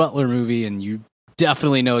Gerard Butler movie, and you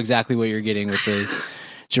definitely know exactly what you're getting with the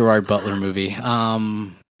Gerard Butler movie.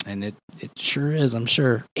 And it sure is, I'm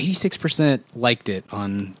sure. 86% liked it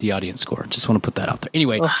on the audience score. Just want to put that out there.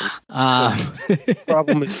 Anyway.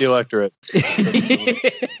 Problem is the electorate.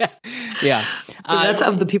 Yeah. So that's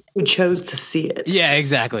of the people who chose to see it. Yeah,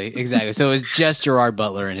 exactly. So it was just Gerard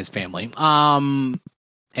Butler and his family. And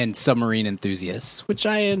submarine enthusiasts, which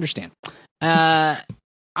I understand. I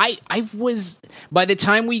was, by the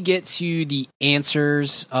time we get to the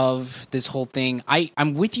answers of this whole thing,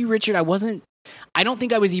 I'm with you, Richard. I don't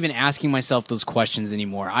think I was even asking myself those questions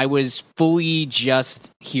anymore. I was fully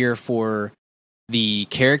just here for the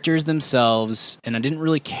characters themselves, and I didn't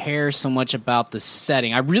really care so much about the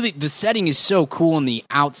setting. The setting is so cool in the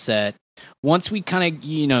outset, once we kind of,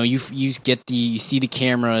 you see the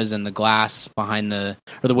cameras and the glass behind the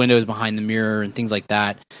windows behind the mirror and things like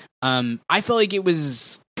that. I felt like it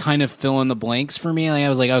was kind of fill in the blanks for me. Like I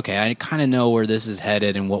was like, okay, I kind of know where this is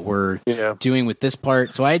headed and what we're doing with this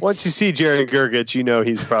part. So once you see Jerry Gergich, you know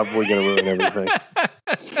he's probably going to ruin everything.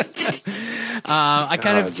 I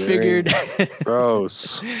kind of figured.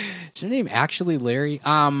 Gross. Is your name actually Larry?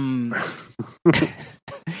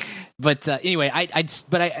 But anyway, I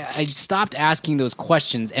stopped asking those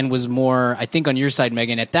questions and was more, I think, on your side,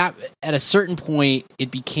 Megan. At a certain point, it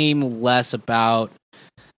became less about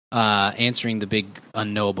answering the big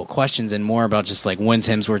unknowable questions and more about just like, when's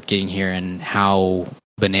Hemsworth getting here and how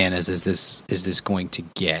bananas is this going to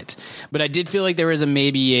get. But I did feel like there was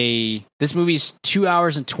this movie's 2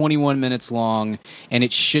 hours and 21 minutes long, and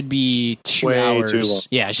it should be 2 hours. Too long.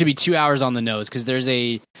 Yeah, it should be 2 hours on the nose, because there's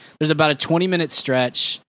about a 20-minute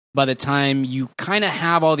stretch by the time you kind of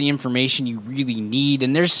have all the information you really need.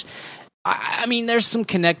 And there's some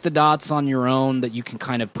connect the dots on your own that you can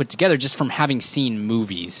kind of put together just from having seen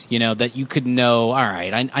movies, that you could know, all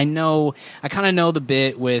right, I kind of know the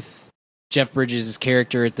bit with Jeff Bridges'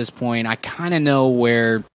 character at this point. I kind of know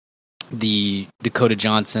where the Dakota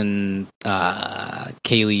Johnson,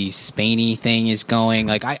 Kaylee Spaney thing is going.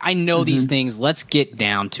 Like, I know these things. Let's get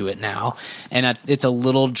down to it now. And it's a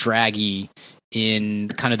little draggy in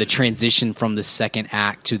kind of the transition from the second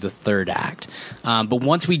act to the third act. But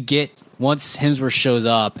once Hemsworth shows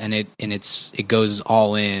up and it goes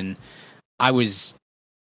all in, I was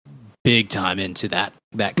big time into that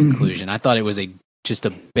conclusion. I thought it was just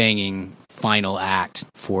a banging final act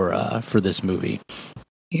for this movie.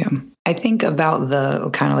 Yeah. I think about the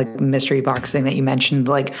kind of like mystery box thing that you mentioned.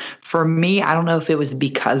 Like, for me, I don't know if it was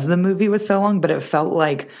because the movie was so long, but it felt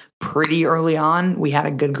like pretty early on we had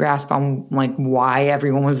a good grasp on like why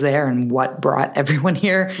everyone was there and what brought everyone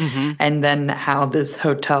here, and then how this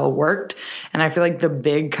hotel worked. And I feel like the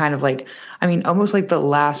big kind of like, almost like the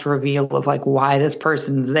last reveal of like why this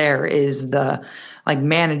person's there is the like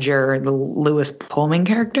manager, the Lewis Pullman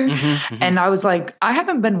character. And I was like, I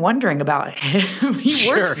haven't been wondering about him. He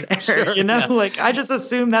works there, Yeah. Like, I just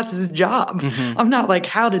assume that's his job. I'm not like,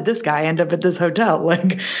 how did this guy end up at this hotel?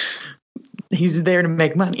 Like, he's there to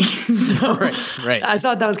make money. So right. I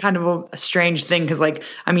thought that was kind of a strange thing. Cause like,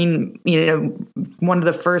 one of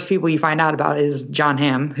the first people you find out about is John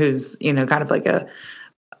Hamm, who's, kind of like a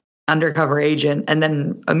undercover agent. And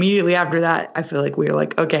then immediately after that, I feel like we were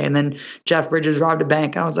like, okay. And then Jeff Bridges robbed a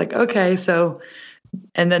bank. And I was like, okay, so,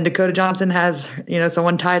 and then Dakota Johnson has,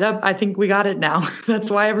 someone tied up. I think we got it now. That's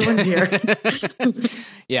why everyone's here.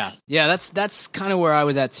 Yeah. That's kind of where I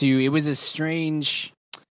was at too. It was a strange,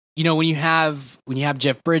 when you have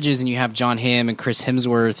Jeff Bridges and you have John Hamm and Chris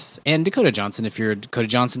Hemsworth and Dakota Johnson, if you're a Dakota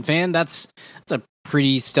Johnson fan, that's a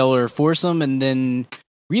pretty stellar foursome. And then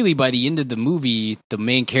really by the end of the movie, the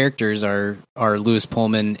main characters are Lewis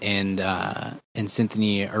Pullman and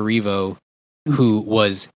Cynthia Erivo, who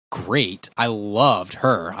was great. I loved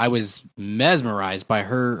her. I was mesmerized by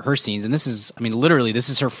her scenes. And this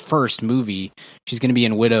is her first movie. She's going to be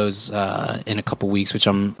in Widows in a couple weeks, which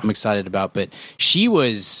I'm excited about. But she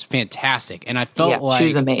was fantastic, and I felt like she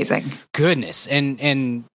was amazing. Goodness,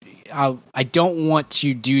 and I don't want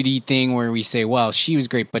to do the thing where we say, well, she was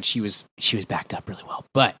great, but she was backed up really well.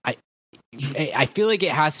 But I feel like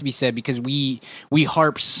it has to be said, because we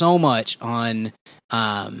harp so much on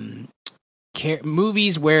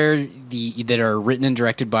movies where that are written and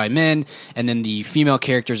directed by men, and then the female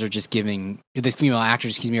actors are given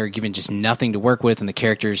just nothing to work with, and the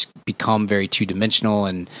characters become very two-dimensional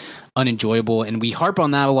and unenjoyable, and we harp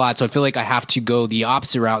on that a lot. So I feel like I have to go the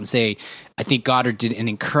opposite route and say I think Goddard did an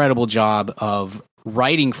incredible job of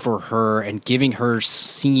writing for her and giving her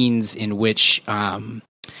scenes in which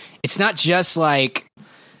it's not just like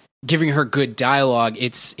giving her good dialogue,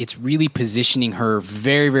 it's really positioning her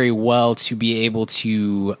very, very well to be able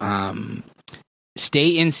to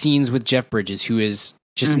stay in scenes with Jeff Bridges, who is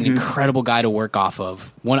just an incredible guy to work off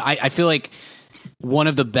of. I feel like one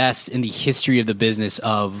of the best in the history of the business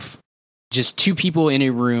of just two people in a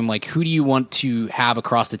room. Like, who do you want to have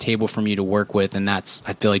across the table from you to work with? And I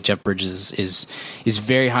feel like Jeff Bridges is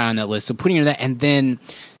very high on that list. So putting her that, and then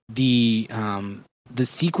the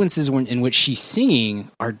sequences in which she's singing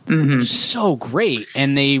are so great,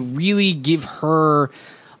 and they really give her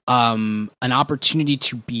an opportunity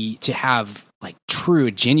to have like true,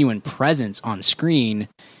 genuine presence on screen.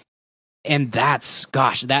 And that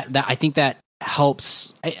I think that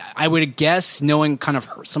helps. I would guess, knowing kind of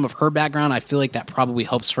some of her background, I feel like that probably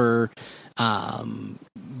helps her kind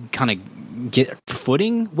of get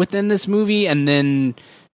footing within this movie, and then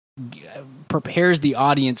prepares the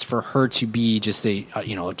audience for her to be just a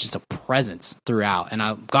just a presence throughout. And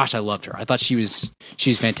I loved her. I thought she was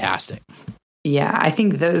fantastic. Yeah, I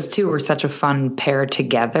think those two were such a fun pair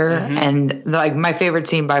together. And like my favorite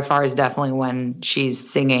scene by far is definitely when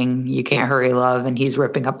she's singing "You Can't Hurry Love" and he's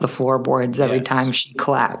ripping up the floorboards every time she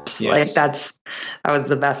claps. Yes. Like that was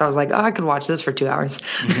the best. I was like, oh, I could watch this for 2 hours.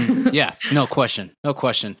 Yeah, no question.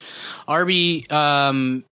 Arby,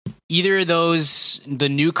 either of those, the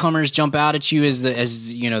newcomers jump out at you as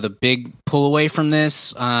the big pull away from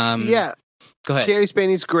this? Yeah. Go ahead. Cailee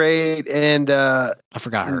Spaeny's great, and I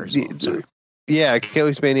forgot her as well. Sorry. Yeah,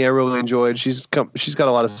 Cailee Spaeny I really enjoyed. She's got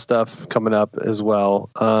a lot of stuff coming up as well.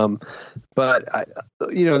 But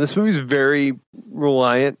this movie's very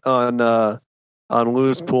reliant on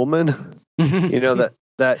Lewis Pullman.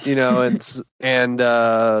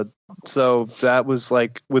 So that was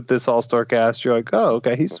like with this all-star cast, you're like, oh,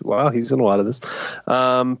 okay, he's in a lot of this.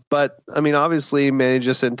 But I mean, obviously Manny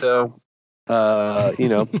Jacinto,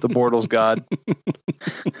 the Bortles god,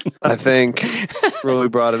 I think really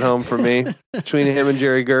brought it home for me between him and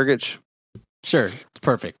Jerry Gergich. Sure, it's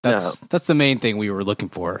perfect. That's the main thing we were looking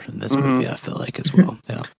for in this movie. I feel like as well.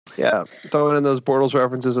 Yeah, throwing in those Bortles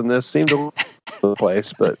references in this seemed a little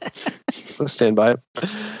place, but let's stand by it.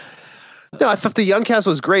 No, I thought the young cast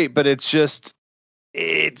was great, but it's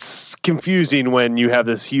confusing when you have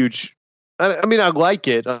this huge. I mean, I like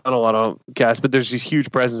it on a lot of casts, but there's these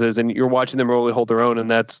huge presences, and you're watching them really hold their own, and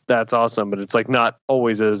that's awesome. But it's like not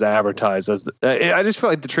always as advertised as. I just feel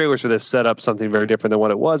like the trailers for this set up something very different than what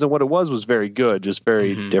it was, and what it was very good, just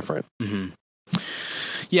very different.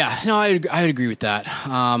 Yeah, no, I would agree with that.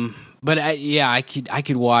 But I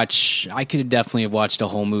could definitely have watched a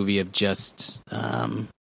whole movie of just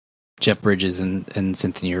Jeff Bridges and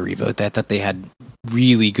Cynthia Erivo. I thought they had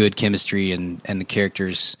really good chemistry, and the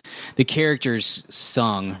characters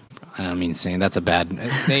sung. I don't mean saying that's a bad.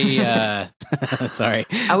 They sorry.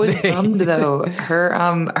 I was bummed though.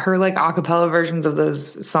 Her like acapella versions of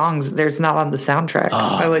those songs, there's not on the soundtrack.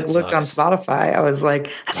 I looked on Spotify. I was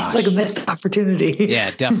like, that seems like a missed opportunity.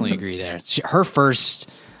 Yeah, definitely agree there. Her first.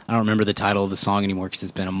 I don't remember the title of the song anymore because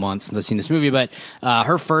it's been a month since I've seen this movie. But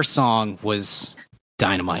her first song was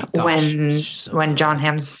dynamite. Gosh, when John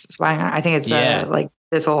Hamm's, I think it's like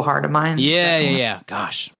This Old Heart of Mine. Yeah.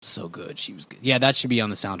 Gosh, so good. She was good. Yeah, that should be on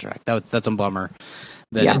the soundtrack. That's a bummer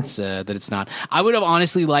that it's not. I would have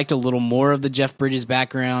honestly liked a little more of the Jeff Bridges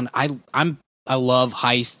background. I love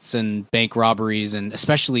heists and bank robberies, and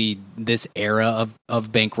especially this era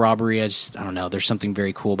of bank robbery. I don't know. There's something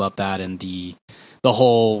very cool about that, and the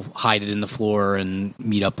whole hide it in the floor and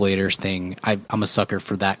meet up later thing. I'm a sucker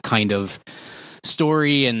for that kind of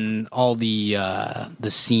story and all the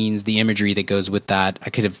scenes, the imagery that goes with that.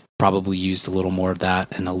 I could have probably used a little more of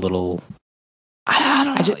that and a little. I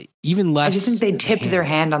don't know. Even less. I just think they tipped their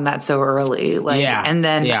hand on that so early. And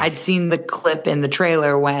then I'd seen the clip in the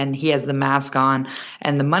trailer when he has the mask on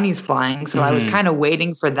and the money's flying. So I was kind of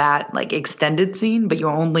waiting for that like extended scene, but you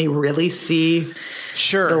only really see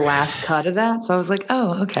the last cut of that. So I was like,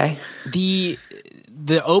 oh, okay.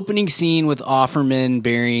 The opening scene with Offerman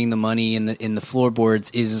burying the money in the floorboards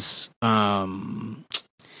is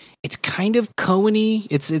it's kind of Coen-y.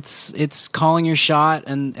 It's calling your shot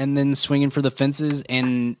and then swinging for the fences,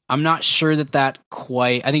 and I'm not sure that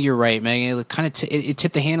quite. I think you're right, Megan. It kind of it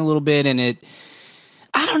tipped the hand a little bit, and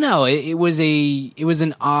I don't know. It was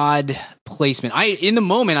an odd placement. In the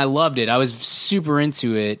moment I loved it. I was super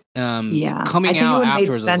into it. Coming out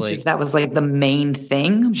afterwards, made sense if that was like the main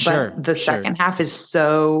thing. But the second half is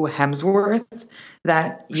so Hemsworth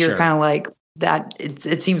that you're kind of like that.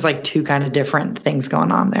 It seems like two kind of different things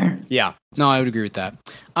going on there. Yeah, no, I would agree with that.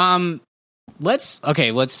 Let's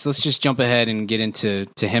just jump ahead and get into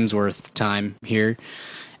Hemsworth time here,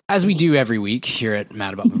 as we do every week here at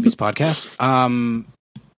Mad About Movies podcast.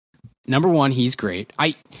 Number one, he's great.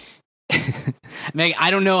 Meg,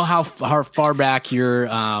 I don't know how far back your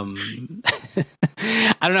I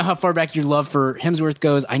don't know how far back your love for Hemsworth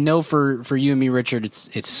goes. I know for you and me, Richard,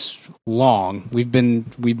 it's long. We've been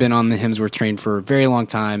on the Hemsworth train for a very long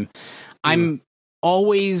time. I'm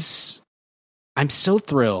so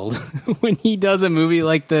thrilled when he does a movie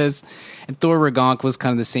like this. And Thor Ragnarok was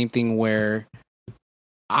kind of the same thing where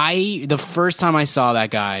the first time I saw that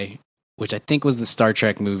guy, which I think was the Star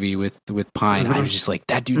Trek movie with Pine, I was just like,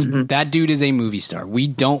 that dude is a movie star. We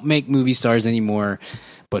don't make movie stars anymore,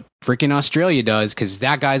 but freaking Australia does, because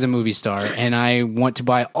that guy's a movie star, and I want to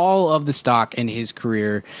buy all of the stock in his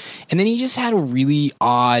career. And then he just had a really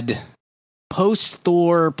odd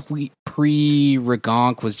post-Thor,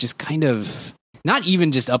 pre-Ragnarok was just kind of, not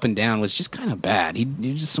even just up and down, was just kind of bad. He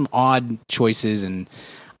just some odd choices, and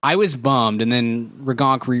I was bummed, and then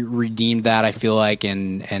Ragonk redeemed that. I feel like,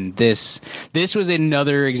 and this was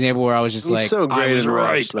another example where I was just He's like, so great I was in right.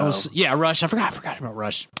 Rush, though. Rush. I forgot about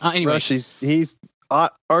Rush. Anyway, Rush, he's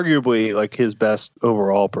arguably like his best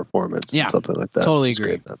overall performance. Yeah, something like that. Totally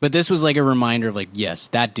agree. But this was like a reminder of like, yes,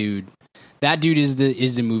 that dude is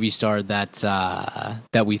the movie star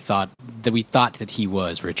that we thought that he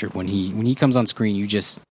was, Richard. When he comes on screen,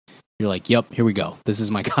 you're like, yep, here we go. This is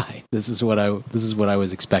my guy. This is what I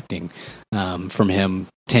was expecting from him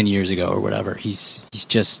 10 years ago or whatever. He's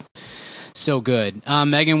just so good.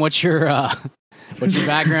 Megan, what's your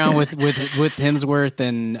background with Hemsworth,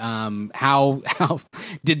 and how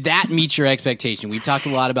did that meet your expectation? We've talked a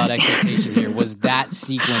lot about expectation here. Was that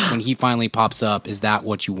sequence when he finally pops up, is that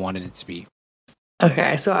what you wanted it to be?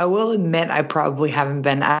 Okay, so I will admit I probably haven't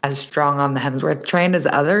been as strong on the Hemsworth train as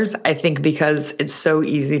others. I think because it's so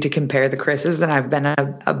easy to compare the Chris's, and I've been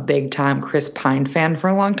a big time Chris Pine fan for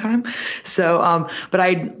a long time. So, but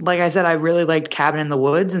like I said, I really liked Cabin in the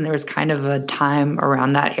Woods, and there was kind of a time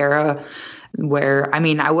around that era where, I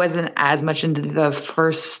mean, I wasn't as much into the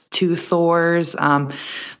first two Thors.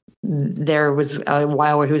 There was a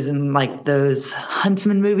while where he was in like those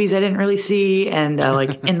Huntsman movies I didn't really see, and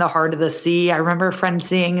like In the Heart of the Sea, I remember a friend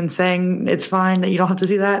seeing and saying it's fine that you don't have to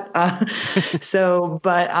see that.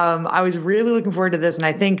 But I was really looking forward to this, and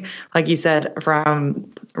I think, like you said,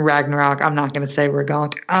 from Ragnarok, I'm not going to say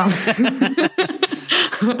Ragnarok.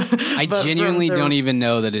 I genuinely don't even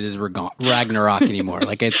know that it is Ragnarok anymore.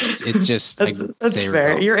 Like it's just that's say fair.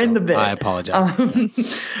 Ragnarok, You're in the bit. I apologize.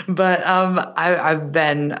 But I've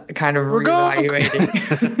been kind of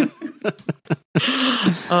reevaluating.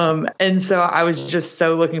 And so I was just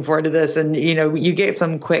so looking forward to this. And you get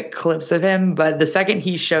some quick clips of him, but the second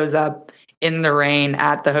he shows up in the rain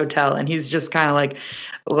at the hotel, and he's just kind of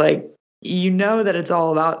like that it's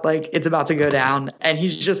all about, like, it's about to go down, and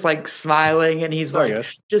he's just like smiling, and he's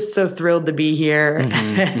just so thrilled to be here.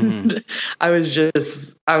 And I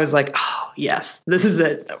was like, oh yes, this is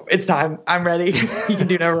it. It's time. I'm ready. He can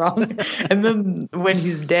do no wrong. And then when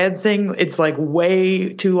he's dancing, it's like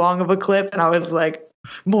way too long of a clip, and I was like,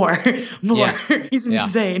 more. Yeah. He's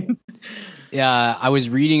insane. Yeah, I was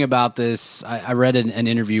reading about this. I read an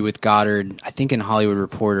interview with Goddard, I think in Hollywood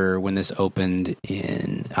Reporter, when this opened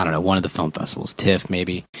in, I don't know, one of the film festivals, TIFF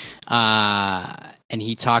maybe. And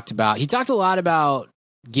he talked a lot about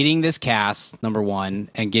getting this cast, number one,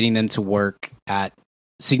 and getting them to work at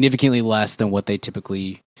significantly less than what they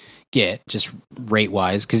typically get, just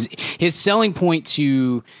rate-wise. Because his selling point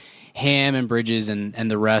to Ham and Bridges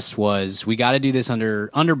and the rest was, we got to do this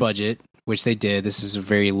under budget, which they did. This is a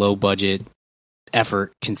very low budget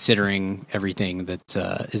effort considering everything that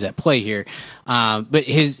is at play here. But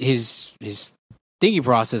his thinking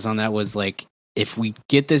process on that was like, if we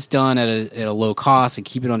get this done at a low cost and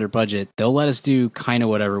keep it under budget, they'll let us do kind of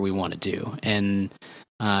whatever we want to do. And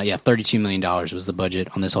 $32 million was the budget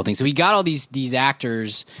on this whole thing. So he got all these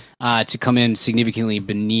actors to come in significantly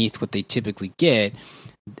beneath what they typically get,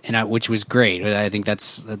 and which was great. I think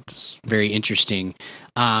that's very interesting.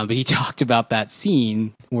 But he talked about that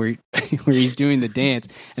scene where he's doing the dance,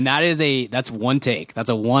 and that's one take. That's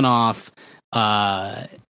a one-off. Read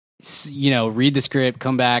the script,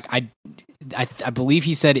 come back. I believe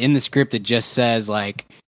he said in the script it just says like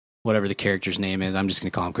whatever the character's name is. I'm just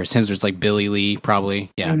going to call him Chris Hemsworth's like Billy Lee,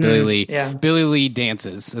 probably. Yeah, mm-hmm. Billy Lee. Yeah. Billy Lee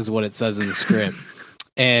dances is what it says in the script.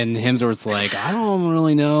 And Hemsworth's like, I don't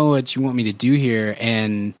really know what you want me to do here.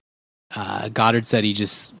 And Goddard said he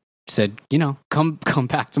just said, come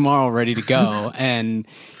back tomorrow ready to go. And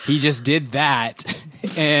he just did that,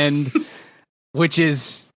 and which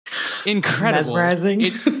is incredible. Mesmerizing.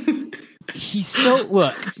 He's so,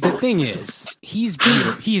 look, the thing is, he's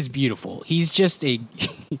beautiful. He is beautiful. He's just he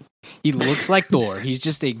looks like Thor. He's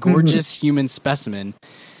just a gorgeous human specimen.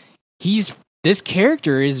 This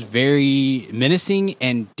character is very menacing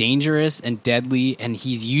and dangerous and deadly, and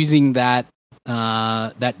he's using that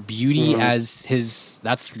beauty as his.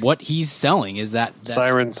 That's what he's selling. Is that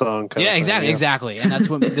siren song? Exactly, and that's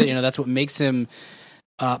what that's what makes him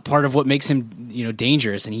part of what makes him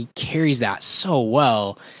dangerous, and he carries that so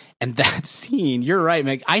well. And that scene, you're right,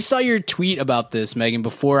 Meg. I saw your tweet about this, Megan,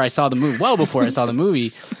 before I saw the movie. Well, before I saw the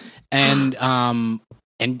movie, and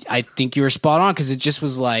I think you were spot on, because it just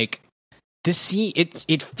was like, this scene,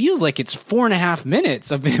 it feels like it's 4.5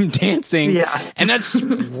 minutes of him dancing, and that's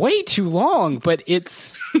way too long, but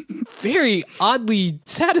it's very oddly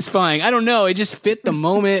satisfying. I don't know, it just fit the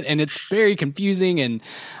moment, and it's very confusing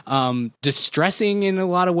and distressing in a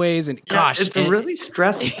lot of ways. And gosh, it's really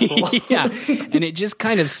stressful. Yeah, and it just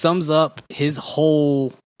kind of sums up his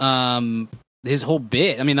whole his whole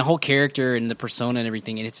bit. I mean, the whole character and the persona and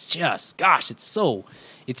everything. And it's just, gosh, it's so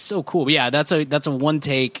cool. But yeah, that's a one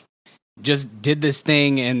take. Just did this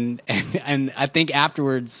thing, and I think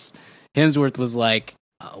afterwards, Hemsworth was like,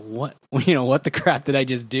 "What the crap did I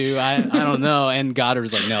just do? I don't know." And Goddard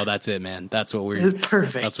was like, "No, that's it, man. That's what we're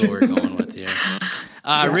perfect. That's what we're going with here."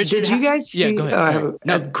 Richard, did you guys see? Yeah, go ahead.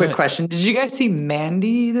 No, quick question. Did you guys see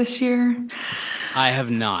Mandy this year? I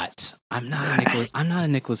have not. I'm not a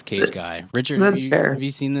Nicolas Cage guy. Richard, That's fair. Have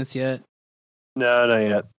you seen this yet? No, not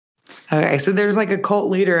yet. Okay, so there's like a cult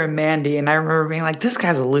leader in Mandy, and I remember being like, "This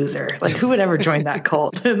guy's a loser. Like, who would ever join that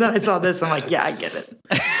cult?" And then I saw this, I'm like, "Yeah, I get it."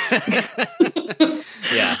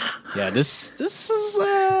 yeah. This is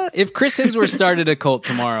if Chris Hemsworth started a cult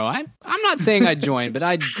tomorrow, I'm not saying I'd join, but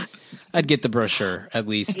I'd get the brochure at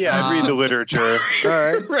least. Yeah, I'd read the literature. All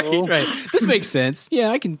right, cool. right. This makes sense.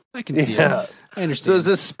 Yeah, I can see it. I understand. So is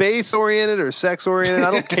this space oriented or sex oriented?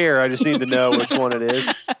 I don't care. I just need to know which one it is.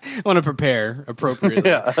 I want to prepare appropriately.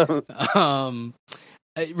 Yeah.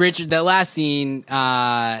 Richard, that last scene,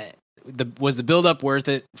 was the build up worth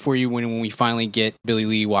it for you when we finally get Billy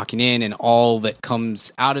Lee walking in and all that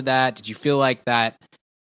comes out of that? Did you feel like that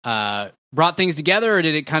brought things together, or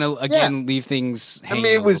did it kind of leave things hanging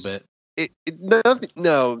a little bit?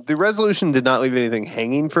 No, the resolution did not leave anything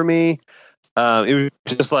hanging for me. It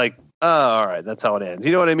was just like, oh, all right, that's how it ends.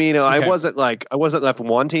 You know what I mean? Okay. I wasn't left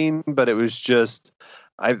wanting, but it was just,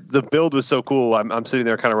 the build was so cool. I'm sitting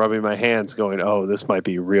there kind of rubbing my hands going, oh, this might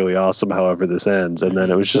be really awesome however this ends. And then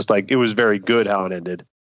it was just like, it was very good how it ended,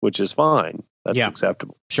 which is fine. That's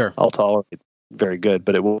acceptable. Sure. I'll tolerate very good,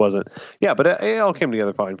 but it wasn't. Yeah, but it all came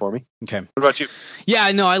together fine for me. Okay. What about you?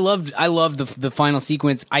 Yeah, no, I loved the final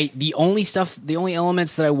sequence. The only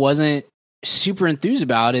elements that I wasn't super enthused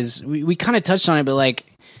about is we kind of touched on it, but like,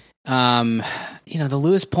 the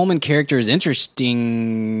Lewis Pullman character is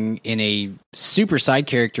interesting in a super side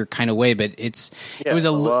character kind of way, but it was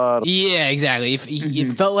exactly.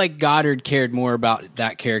 It felt like Goddard cared more about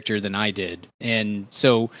that character than I did, and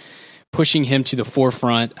so pushing him to the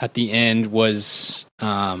forefront at the end was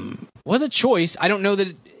a choice. I don't know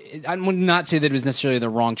that. I would not say that it was necessarily the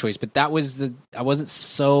wrong choice, but I wasn't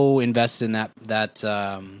so invested in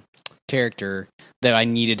that character that I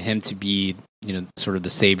needed him to be, sort of the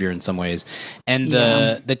savior in some ways. And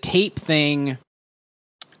the tape thing,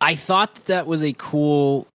 I thought that was a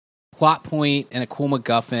cool plot point and a cool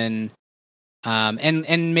MacGuffin,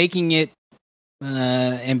 and making it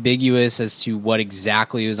ambiguous as to what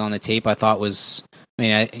exactly was on the tape. I thought was,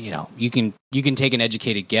 you can take an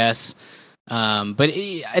educated guess, but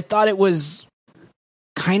I thought it was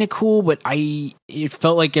kind of cool. But it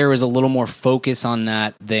felt like there was a little more focus on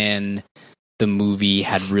that than the movie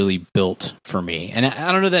had really built for me. And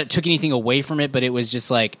I don't know that it took anything away from it, but it was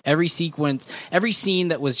just like every scene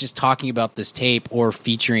that was just talking about this tape or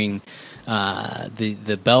featuring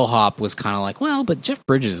the bellhop was kind of like, well, but Jeff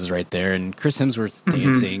Bridges is right there and Chris Hemsworth's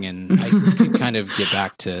dancing, and I could kind of get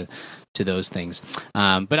back to those things.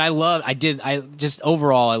 But I loved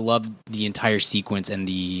the entire sequence and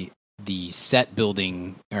the set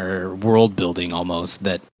building or world building almost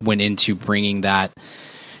that went into bringing that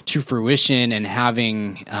to fruition, and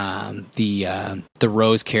having the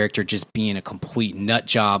Rose character just being a complete nut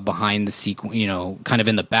job behind the sequence, kind of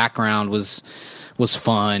in the background was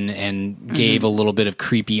fun and gave a little bit of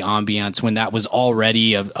creepy ambiance when that was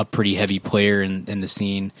already a pretty heavy player in the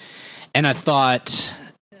scene. And I thought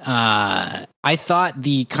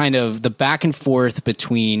the kind of the back and forth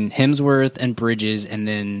between Hemsworth and Bridges, and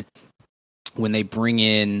then when they bring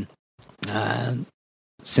in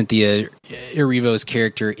Cynthia Erivo's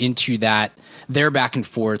character into that, their back and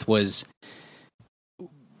forth was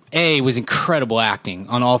incredible acting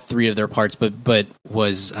on all three of their parts, but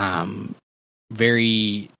was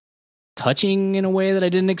very touching in a way that I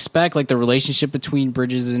didn't expect. Like the relationship between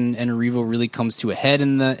Bridges and Erivo really comes to a head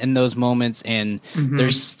in those moments, and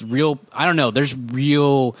there's real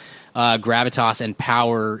gravitas and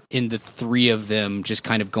power in the three of them just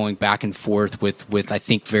kind of going back and forth with I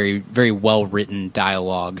think very, very well written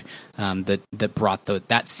dialogue that brought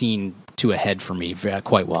that scene to a head for me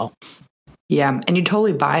quite well. Yeah, and you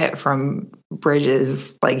totally buy it from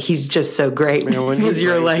Bridges. Like, he's just so great. Because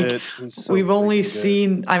you're like, we've only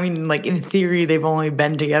seen, I mean, like, in theory, they've only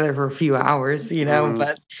been together for a few hours,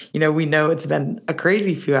 but, we know it's been a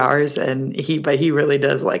crazy few hours. And he really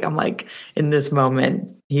does, like, I'm like, in this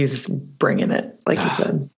moment, he's bringing it, like you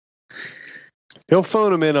said. He'll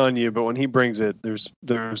phone him in on you, but when he brings it,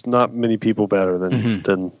 there's not many people better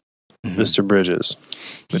than Mr. Bridges.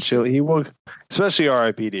 But he will, especially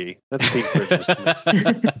R.I.P.D. That's peak Bridges to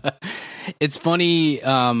me. It's funny.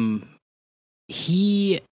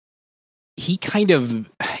 He he kind of,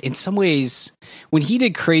 in some ways, when he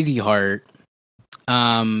did Crazy Heart,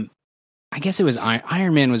 I guess it was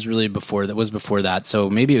Iron Man was really before that, so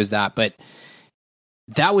maybe it was that, but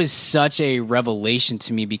that was such a revelation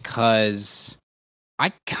to me because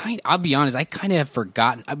I'll be honest, I kind of have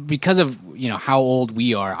forgotten, because of, how old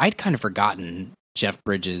we are, I'd kind of forgotten Jeff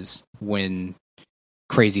Bridges when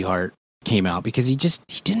Crazy Heart came out, because he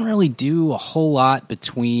didn't really do a whole lot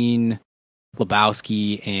between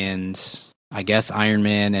Lebowski and I guess Iron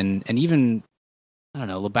Man and even, I don't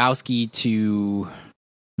know, Lebowski to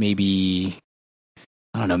maybe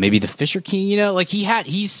The Fisher King, like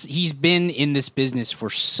he's been in this business for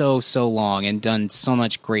so long and done so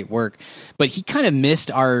much great work, but he kind of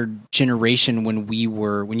missed our generation when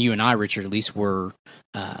you and I, Richard, at least were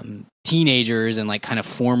teenagers and like kind of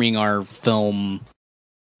forming our film,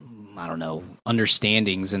 I don't know,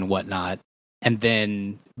 understandings and whatnot. And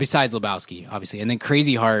then besides Lebowski, obviously, and then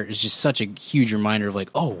Crazy Heart is just such a huge reminder of like,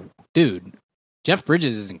 oh, dude, Jeff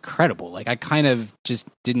Bridges is incredible. Like I kind of just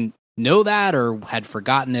didn't know that or had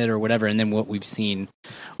forgotten it or whatever. And then what we've seen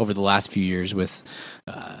over the last few years with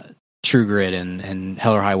True Grit and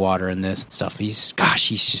Hell or High Water and this and stuff, he's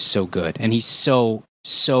just so good. And he's so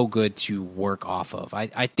good to work off of.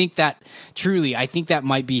 I think that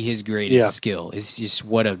might be his greatest skill, is just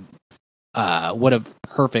what a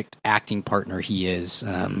perfect acting partner he is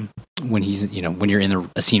when he's, when you're in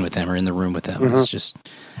a scene with him or in the room with him. It's just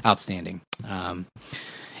outstanding.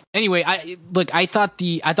 Anyway, I loved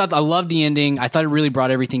the ending. I thought it really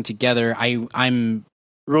brought everything together. I'm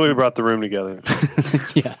really brought the room together.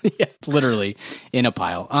 yeah, literally in a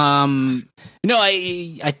pile. No,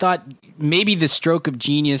 I thought maybe the stroke of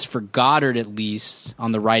genius for Goddard, at least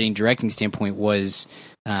on the writing directing standpoint, was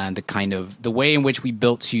the way in which we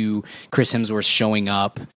built to Chris Hemsworth showing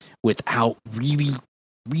up without really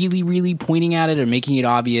pointing at it or making it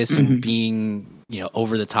obvious and being,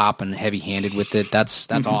 over the top and heavy handed with it. That's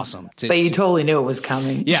awesome. But you totally knew it was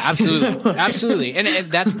coming. Yeah, absolutely. Absolutely.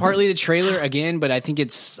 And that's partly the trailer again, but I think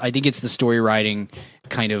it's the story writing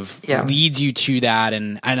kind of leads you to that.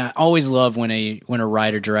 And I always love when a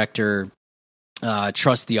writer director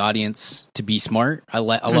trust the audience to be smart. I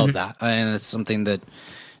love that, and it's something that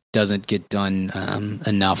doesn't get done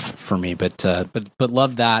enough for me. But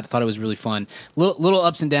loved that. Thought it was really fun. Little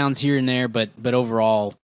ups and downs here and there, but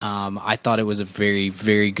overall, I thought it was a very,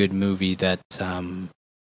 very good movie that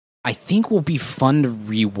I think will be fun to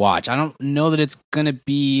rewatch. I don't know that it's gonna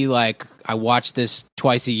be like I watch this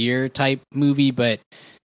twice a year type movie, but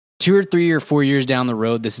 2 or 3 or 4 years down the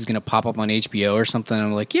road, this is gonna pop up on HBO or something.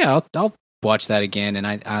 I'm like, yeah, I'll watch that again, and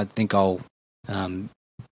I think I'll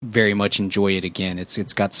very much enjoy it again.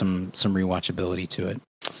 It's got some rewatchability to it.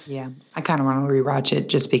 Yeah, I kind of want to rewatch it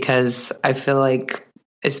just because I feel like,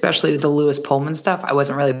 especially with the Lewis Pullman stuff, I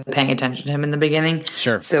wasn't really paying attention to him in the beginning.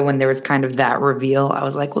 Sure. So when there was kind of that reveal, I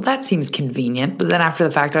was like, well, that seems convenient. But then after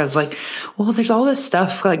the fact, I was like, well, there's all this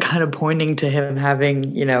stuff like kind of pointing to him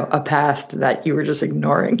having, a past that you were just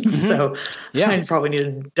ignoring. Mm-hmm. So I probably need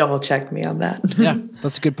to double check me on that. Yeah,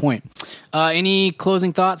 that's a good point. Any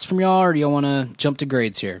closing thoughts from y'all, or do y'all want to jump to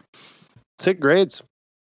grades here? Take grades.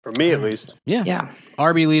 For me, at least. Yeah.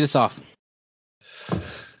 Arby, lead us off.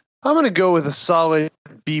 I'm going to go with a solid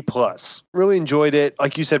B+. Really enjoyed it.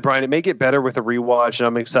 Like you said, Brian, it may get better with a rewatch, and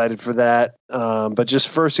I'm excited for that. But just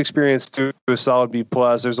first experience to a solid B+.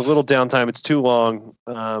 There's a little downtime. It's too long,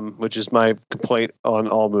 which is my complaint on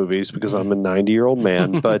all movies because I'm a 90-year-old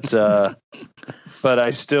man. But I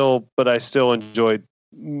still enjoyed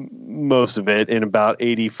most of it in about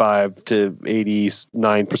 85 to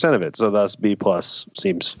 89% of it. So thus B+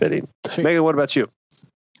 seems fitting. Sure. Megan, what about you?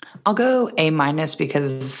 I'll go A-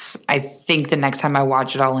 because I think the next time I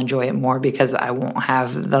watch it, I'll enjoy it more because I won't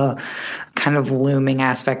have the kind of looming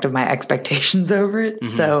aspect of my expectations over it. Mm-hmm,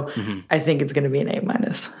 so I think it's going to be an A-.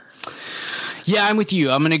 Yeah, I'm with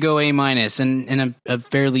you. I'm going to go A- and a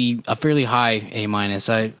fairly high A-.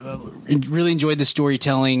 I really enjoyed the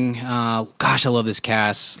storytelling. Gosh, I love this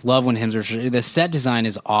cast. Love when Hemsworth. The set design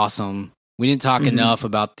is awesome. We didn't talk enough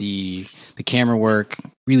about the camera work.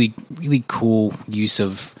 Really, really cool use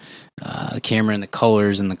of camera and the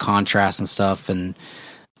colors and the contrast and stuff. And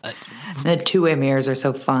the two-way mirrors are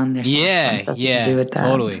so fun. There's fun stuff to do with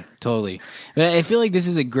that. Totally. But I feel like this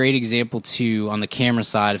is a great example too on the camera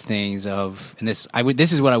side of things. This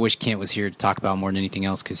is what I wish Kent was here to talk about more than anything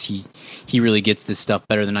else, because he really gets this stuff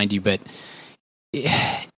better than I do. But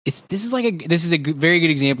this is a very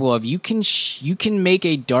good example of you can make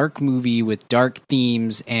a dark movie with dark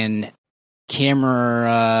themes and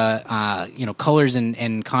camera colors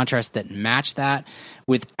and contrast that match that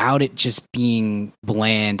without it just being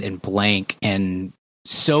bland and blank and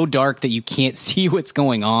so dark that you can't see what's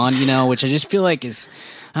going on, which I just feel like is,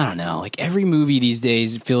 I don't know, like every movie these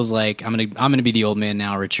days it feels like I'm gonna be the old man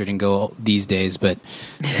now, Richard, and go these days, but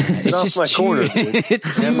it's just my too, corner, dude.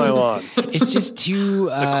 it's too, And my lawn. It's just too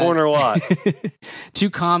It's a corner lot. too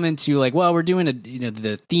common to like, well, we're doing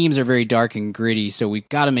the themes are very dark and gritty, so we've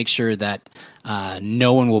got to make sure that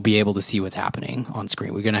no one will be able to see what's happening on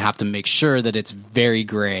screen. We're going to have to make sure that it's very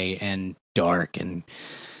gray and dark and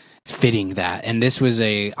fitting that. And this was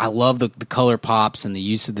I love the color pops and the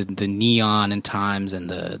use of the neon in times and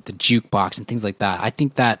the jukebox and things like that. I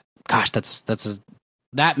think that, gosh,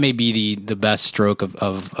 that may be the best stroke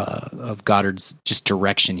of Goddard's just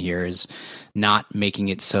direction here, is not making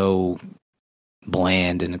it so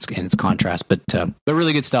bland in its contrast, but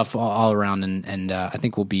really good stuff all around, and I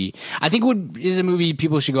think is a movie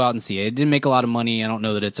people should go out and see. It didn't make a lot of money. I don't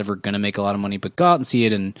know that it's ever going to make a lot of money, but go out and see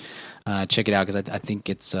it and check it out, because I think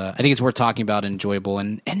it's worth talking about, enjoyable,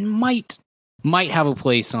 and might have a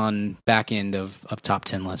place on back end of top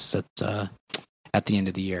 10 lists at the end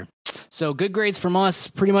of the year. So good grades from us,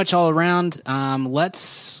 pretty much all around.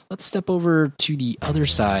 Let's step over to the other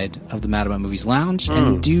side of the Mad About Movies Lounge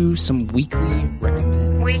and do some weekly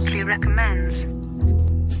recommends. Weekly recommends.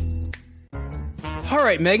 All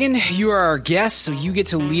right, Megan, you are our guest, so you get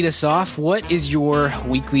to lead us off. What is your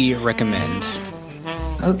weekly recommend?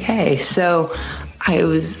 Okay, so I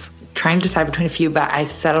was trying to decide between a few, but I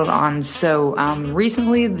settled on. So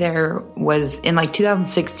recently there was, in like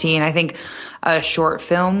 2016, I think, a short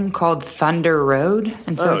film called Thunder Road,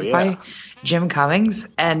 and so it's by Jim Cummings,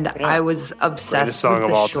 and I was obsessed with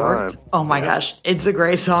the short. Oh my gosh, it's a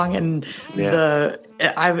great song, and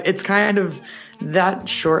it's kind of, that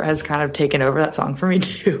short has kind of taken over that song for me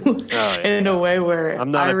too, in a way where I'm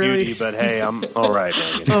not beauty, but hey, I'm all right.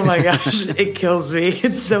 Oh my gosh, it kills me.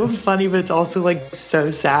 It's so funny, but it's also like so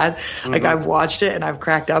sad. Mm-hmm. Like I've watched it and I've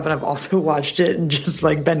cracked up, and I've also watched it and just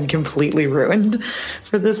like been completely ruined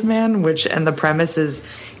for this man. And the premise is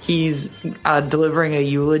he's delivering a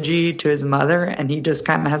eulogy to his mother, and he just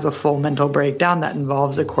kind of has a full mental breakdown that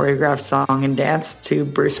involves a choreographed song and dance to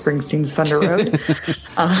Bruce Springsteen's Thunder Road.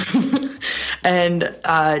 And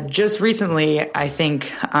just recently, I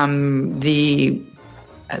think the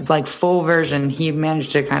full version he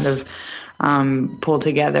managed to kind of pull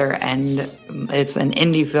together, and it's an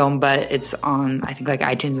indie film, but it's on, I think, like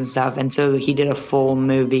iTunes and stuff. And so he did a full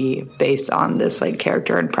movie based on this like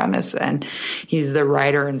character and premise, and he's the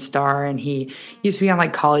writer and star, and he used to be on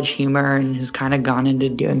like College Humor and has kind of gone into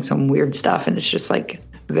doing some weird stuff, and it's just like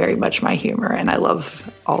very much my humor, and I love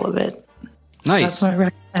all of it. Nice. So that's what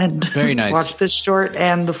I recommend. Very nice. Watch the short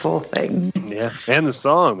and the full thing. Yeah, and the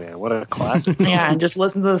song, man, what a classic. Yeah, and just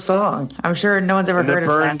listen to the song. I'm sure no one's ever heard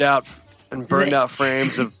of that. Burned out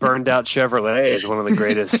frames of burned out Chevrolet is one of the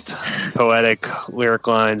greatest poetic lyric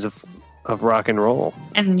lines of rock and roll.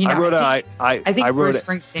 And you know, I think wrote Bruce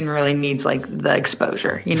Springsteen really needs like the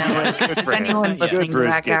exposure. You know, like, is anyone listening to Bruce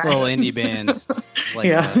that guy? Little indie band. Like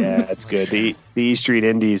Yeah. Yeah, it's good. The E Street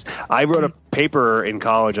Indies. I wrote a paper in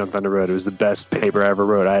college on Thunder Road. It was the best paper I ever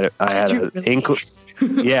wrote. I had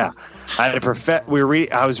yeah. I had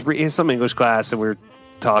I was reading some English class, and we were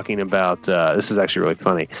talking about this is actually really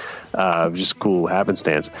funny. Just cool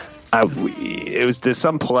happenstance. It was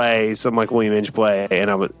some play, some like William Inge play,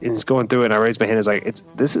 and he's going through it, and I raised my hand. It's like,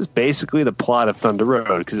 this is basically the plot of Thunder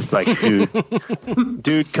Road, because it's like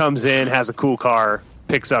dude comes in, has a cool car,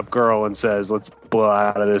 picks up girl, and says, let's blow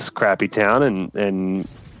out of this crappy town and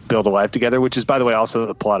build a life together, which is, by the way, also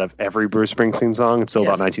the plot of every Bruce Springsteen song until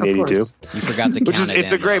about 1982. You forgot to count it.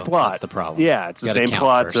 It's a great plot. That's the problem. Yeah, it's the same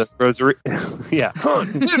plot to Rosary. Yeah.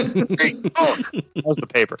 That was the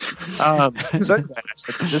paper. So anyway, I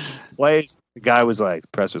said, this plays, the guy was like, the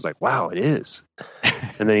professor was like, wow, it is.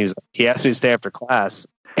 And then he asked me to stay after class,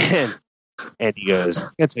 and he goes, I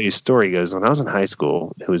gotta tell you a story. He goes, when I was in high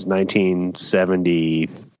school, it was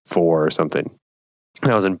 1974 or something,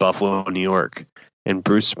 and I was in Buffalo, New York, and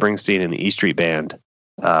Bruce Springsteen and the E Street Band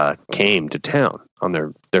came to town on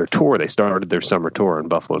their tour. They started their summer tour in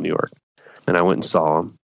Buffalo, New York, and I went and saw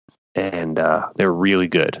them, and they were really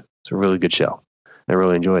good. It's a really good show. I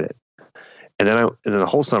really enjoyed it. And then the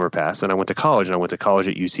whole summer passed, and I went to college, and I went to college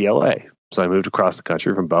at UCLA. So I moved across the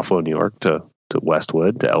country from Buffalo, New York to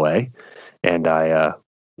Westwood, to LA, and I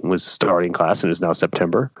was starting class, and it was now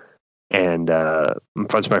September. And a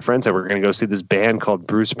bunch of my friends said, we're going to go see this band called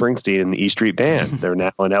Bruce Springsteen and the E Street Band. They're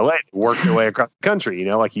now in LA, work their way across the country,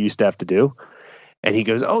 like you used to have to do. And he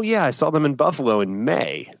goes, oh yeah, I saw them in Buffalo in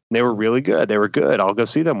May. They were really good. They were good. I'll go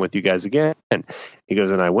see them with you guys again. And he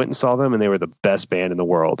goes, and I went and saw them, and they were the best band in the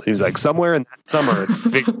world. He was like, somewhere in that summer,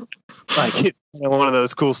 like one of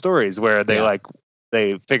those cool stories where they like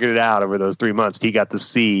they figured it out over those 3 months. He got to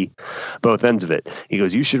see both ends of it. He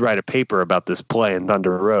goes, "You should write a paper about this play in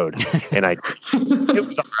Thunder Road." And it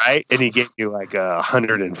was all right. And he gave me like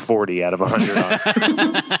 140 out of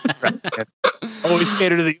 100. Always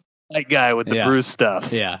cater to the white guy with the Bruce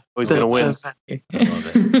stuff. Yeah. Always going to win. So I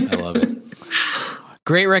love it.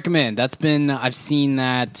 Great recommend. I've seen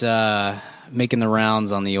that making the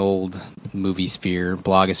rounds on the old movie sphere,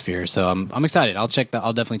 blogosphere. So I'm excited. I'll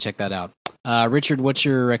definitely check that out. Richard, what's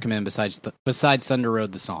your recommend besides Thunder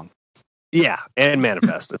Road, the song? Yeah, and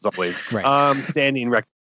Manifest, as always. Right. Standing recommend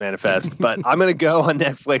Manifest. But I'm going to go on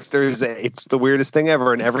Netflix Thursday. It's the weirdest thing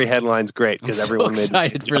ever, and every headline's great because everyone so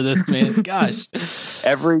excited for this, man. Gosh.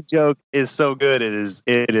 Every joke is so good. Is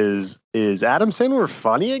Adam Sandler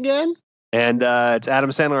funny again? And it's Adam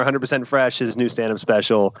Sandler 100% Fresh, his new stand-up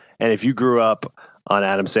special. And if you grew up on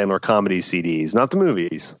Adam Sandler comedy CDs, not the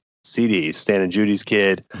movies, CDs, Stan and Judy's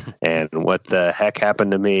Kid, and What the Heck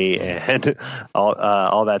Happened to Me, and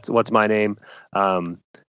all that's What's My Name.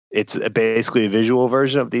 It's basically a visual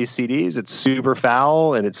version of these CDs. It's super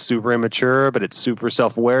foul and it's super immature, but it's super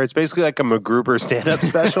self-aware. It's basically like a MacGruber stand-up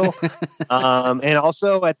special. And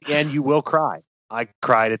also at the end, you will cry. I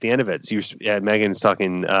cried at the end of it. So Megan's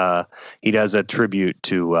talking. He does a tribute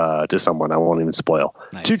to someone. I won't even spoil.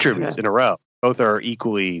 Nice. 2 tributes in a row. Both are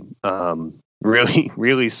equally really,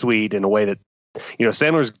 really sweet in a way that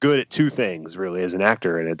Sandler's good at 2 things really as an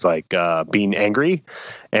actor, and it's like being angry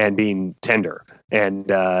and being tender. And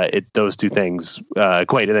those 2 things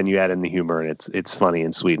equate, and then you add in the humor, and it's funny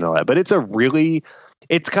and sweet and all that. But it's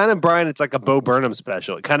kind of, Brian, it's like a Bo Burnham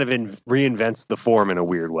special. It kind of reinvents the form in a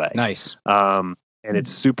weird way. Nice. And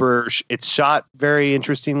it's shot very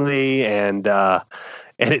interestingly, and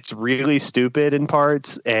it's really stupid in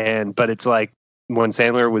parts. But it's like when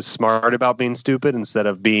Sandler was smart about being stupid instead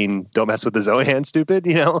of being don't mess with the Zohan stupid,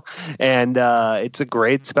 and it's a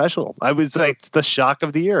great special. I was like, it's the shock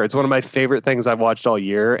of the year. It's one of my favorite things I've watched all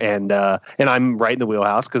year. And I'm right in the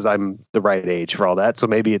wheelhouse because I'm the right age for all that. So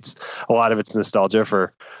maybe it's a lot of it's nostalgia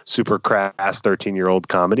for super crass 13-year-old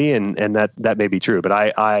comedy. And that may be true, but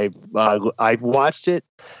I watched it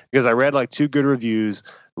because I read like 2 good reviews,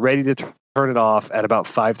 ready to turn it off at about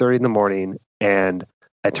 5:30 in the morning. And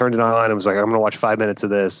I turned it on and was like, I'm going to watch 5 minutes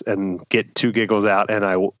of this and get 2 giggles out. And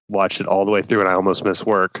I watched it all the way through, and I almost missed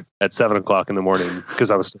work at 7:00 in the morning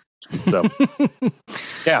because I was so.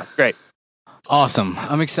 Yeah, it's great. Awesome.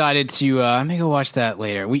 I'm excited to. I'm gonna go watch that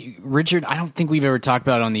later. Richard, I don't think we've ever talked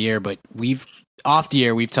about it on the air, but off the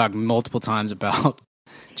air we've talked multiple times about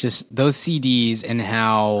just those CDs and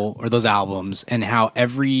or those albums and how at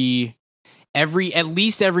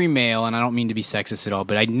least every male, and I don't mean to be sexist at all,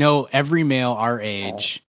 but I know every male our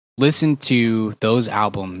age listened to those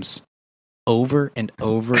albums over and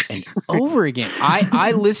over and over again.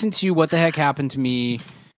 I listened to What the Heck Happened to Me.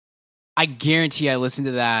 I guarantee I listened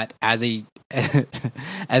to that as a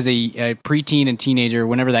preteen and teenager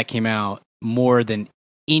whenever that came out more than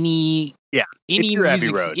any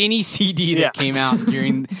music, any CD that came out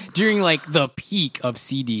during like the peak of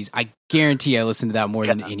CDs. I guarantee I listened to that more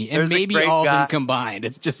than any, and maybe all of them combined.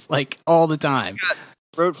 It's just like all the time.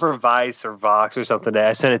 Wrote for Vice or Vox or something.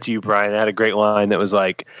 I sent it to you, Brian. I had a great line that was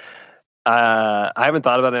like, I haven't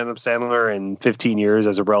thought about Adam Sandler in 15 years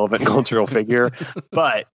as a relevant cultural figure,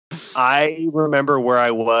 but I remember where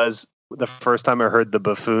I was the first time I heard the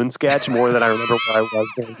Buffoon sketch more than I remember where I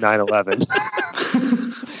was during 9/11.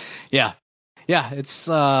 Yeah, it's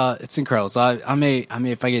incredible. So I may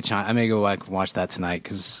if I get chance, I may go back and watch that tonight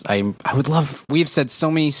because I would love. We have said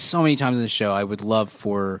so many times in the show. I would love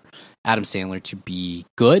for Adam Sandler to be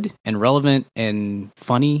good and relevant and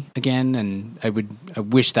funny again, and I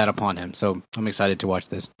wish that upon him. So I'm excited to watch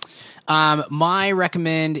this. My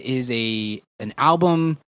recommend is an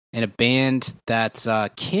album and a band that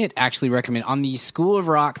Kit actually recommended on the School of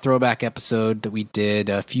Rock throwback episode that we did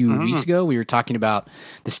a few weeks ago. We were talking about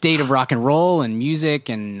the state of rock and roll and music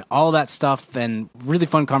and all that stuff, and really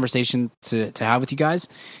fun conversation to have with you guys.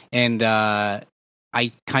 And I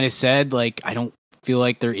kind of said, like, I don't feel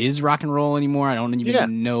like there is rock and roll anymore. I don't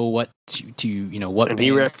even know what what. And band.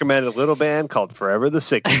 he recommended a little band called Forever the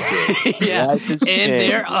 60s. Yeah, and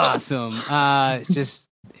they're awesome. Just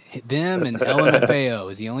them and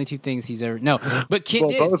LMFAO is the only 2 things he's ever but Kit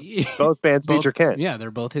both bands feature Kent. Yeah,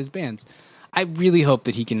 they're both his bands. I really hope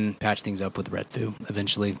that he can patch things up with Red Foo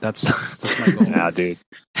eventually. That's my goal. Nah, dude.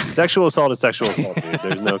 Sexual assault is sexual assault, dude.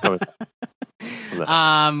 There's no coming.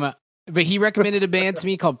 But he recommended a band to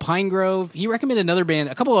me called Pine Grove. He recommended another band,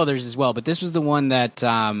 a couple others as well, but this was the one that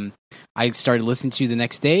I started listening to the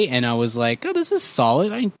next day, and I was like, oh, this is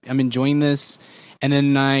solid. I'm enjoying this. And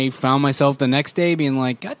then I found myself the next day being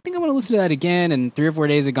like, I think I'm going to listen to that again. And 3 or 4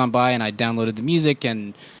 days had gone by, and I downloaded the music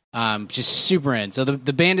and just super in. So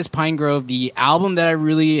the band is Pine Grove. The album that I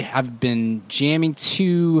really have been jamming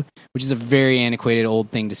to, which is a very antiquated old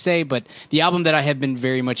thing to say, but the album that I have been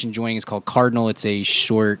very much enjoying is called Cardinal. It's a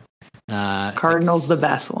short. Cardinal's the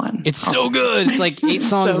best one. It's so good. It's like 8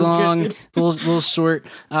 songs so long, good. little short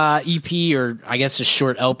EP, or I guess a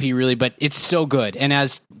short LP, really. But it's so good, and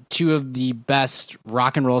has 2 of the best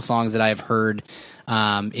rock and roll songs that I've heard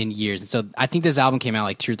in years. And so I think this album came out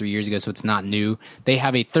like 2 or 3 years ago, so it's not new. They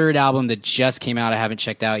have a 3rd album that just came out. I haven't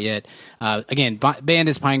checked out yet. Again, band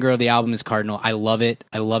is Pine Grove. The album is Cardinal. I love it.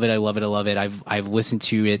 I love it. I love it. I love it. I've listened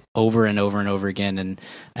to it over and over and over again,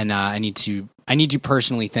 and I need to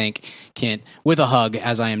personally thank Kent with a hug,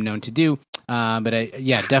 as I am known to do. But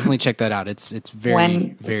definitely check that out. It's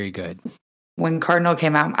very, very good. When Cardinal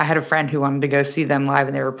came out, I had a friend who wanted to go see them live,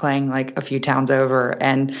 and they were playing like a few towns over,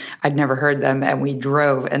 and I'd never heard them, and we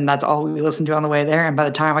drove, and that's all we listened to on the way there. And by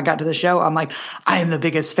the time I got to the show, I'm like, I am the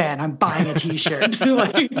biggest fan. I'm buying a T-shirt.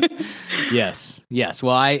 Yes.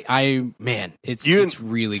 Well, man, it's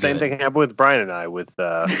really same good. Same thing happened with Brian and I with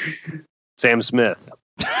Sam Smith.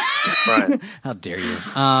 Right. How dare you?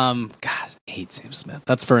 God, I hate Sam Smith.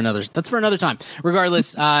 That's for another time.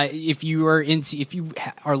 Regardless, if you are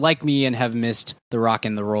like me and have missed the rock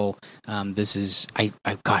and the roll, this is I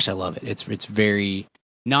love it. It's very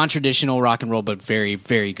non-traditional rock and roll, but very,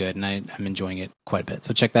 very good, and I'm enjoying it quite a bit.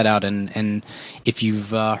 So check that out, and if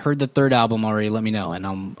you've heard the 3rd album already, let me know, and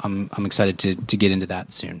I'm excited to get into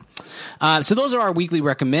that soon. So those are our weekly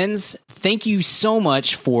recommends. Thank you so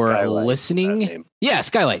much for listening. Yeah,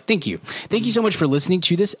 Skylight. Thank you so much for listening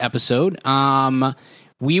to this episode.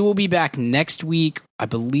 We will be back next week, I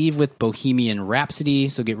believe, with Bohemian Rhapsody,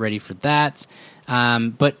 so get ready for that.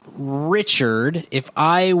 But Richard, if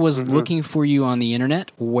I was looking for you on the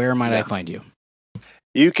internet, where might I find you?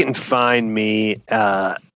 You can find me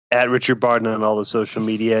at Richard Barton on all the social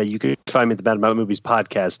media. You can find me at the Mad About Movies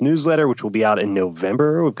podcast newsletter, which will be out in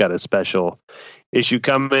November. We've got a special issue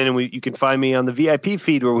coming, and you can find me on the VIP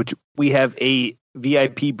feed, which we have a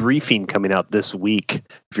VIP briefing coming out this week.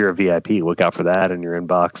 If you're a VIP, look out for that in your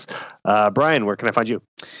inbox. Brian, where can I find you?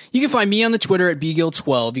 You can find me on the Twitter at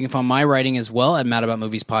bgill12. You can find my writing as well at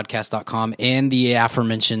madaboutmoviespodcast.com and the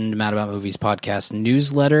aforementioned Mad About Movies podcast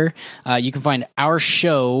newsletter. You can find our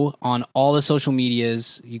show on all the social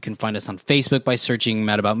medias. You can find us on Facebook by searching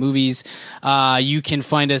Mad About Movies. You can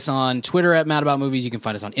find us on Twitter at Mad About Movies. You can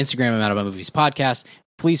find us on Instagram at Mad About Movies Podcast.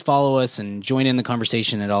 Please follow us and join in the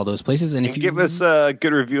conversation at all those places. And if you give us a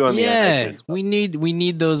good review on the iTunes. we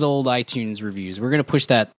need those old iTunes reviews. We're going to push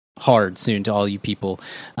that hard soon to all you people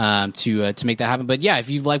to make that happen. But yeah,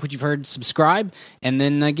 if you like what you've heard, subscribe and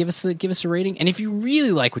then give us a rating. And if you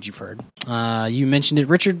really like what you've heard, you mentioned it,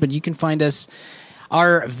 Richard, but you can find us.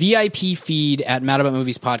 Our VIP feed at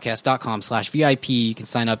madaboutmoviespodcast.com/VIP. You can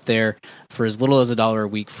sign up there for as little as $1 a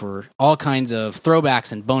week for all kinds of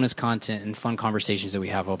throwbacks and bonus content and fun conversations that we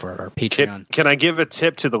have over at our Patreon. Can I give a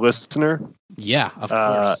tip to the listener? Yeah, of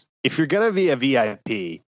course. If you're going to be a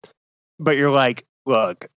VIP, but you're like,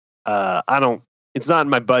 look, it's not in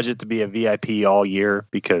my budget to be a VIP all year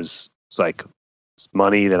because it's like it's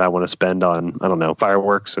money that I want to spend on, I don't know,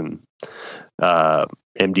 fireworks and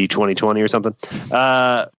MD 2020 or something.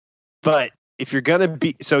 But if you're going to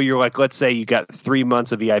be, so you're like, let's say you got 3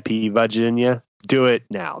 months of VIP budget in you, do it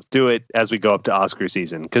now. Do it as we go up to Oscar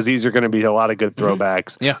season, because these are going to be a lot of good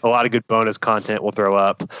throwbacks, a lot of good bonus content we'll throw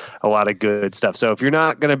up, a lot of good stuff. So if you're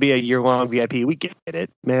not going to be a year-long VIP, we get it,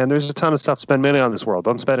 man. There's a ton of stuff to spend money on this world.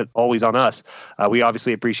 Don't spend it always on us. We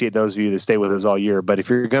obviously appreciate those of you that stay with us all year, but if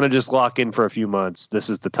you're going to just lock in for a few months, this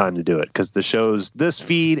is the time to do it, because the shows, this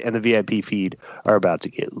feed and the VIP feed are about to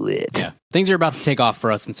get lit. Yeah. Things are about to take off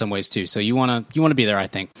for us in some ways too. So you want to be there, I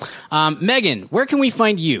think. Megan, where can we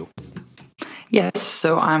find you? Yes,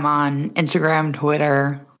 so I'm on Instagram,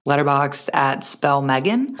 Twitter, Letterboxd at Spell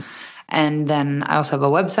Megan. And then I also have a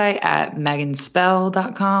website at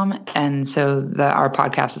meganspell.com. And so our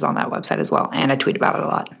podcast is on that website as well. And I tweet about it a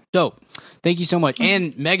lot. Dope. Thank you so much.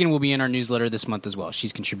 And Megan will be in our newsletter this month as well.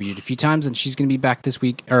 She's contributed a few times, and she's going to be back this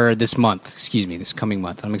coming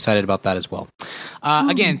month. I'm excited about that as well.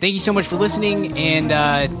 Again, thank you so much for listening, and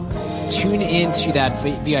tune in to that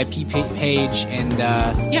VIP page.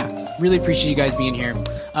 And really appreciate you guys being here.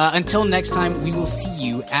 Until next time, we will see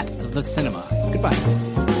you at the cinema. Goodbye.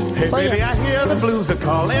 Hey, baby, I hear the blues are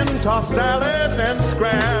calling, tossed salads and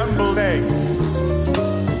scrambled eggs.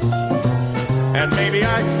 And maybe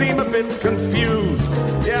I seem a bit confused.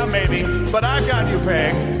 Yeah, maybe, but I got you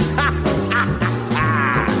pegged.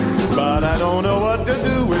 but I don't know what to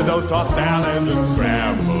do with those tossed salads and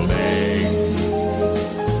scrambled eggs.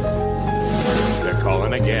 They're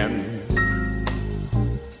calling again.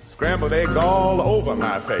 Scrambled eggs all over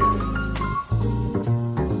my face.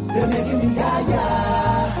 They're making me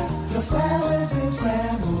yah-yah. The salads and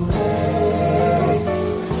scrambled eggs.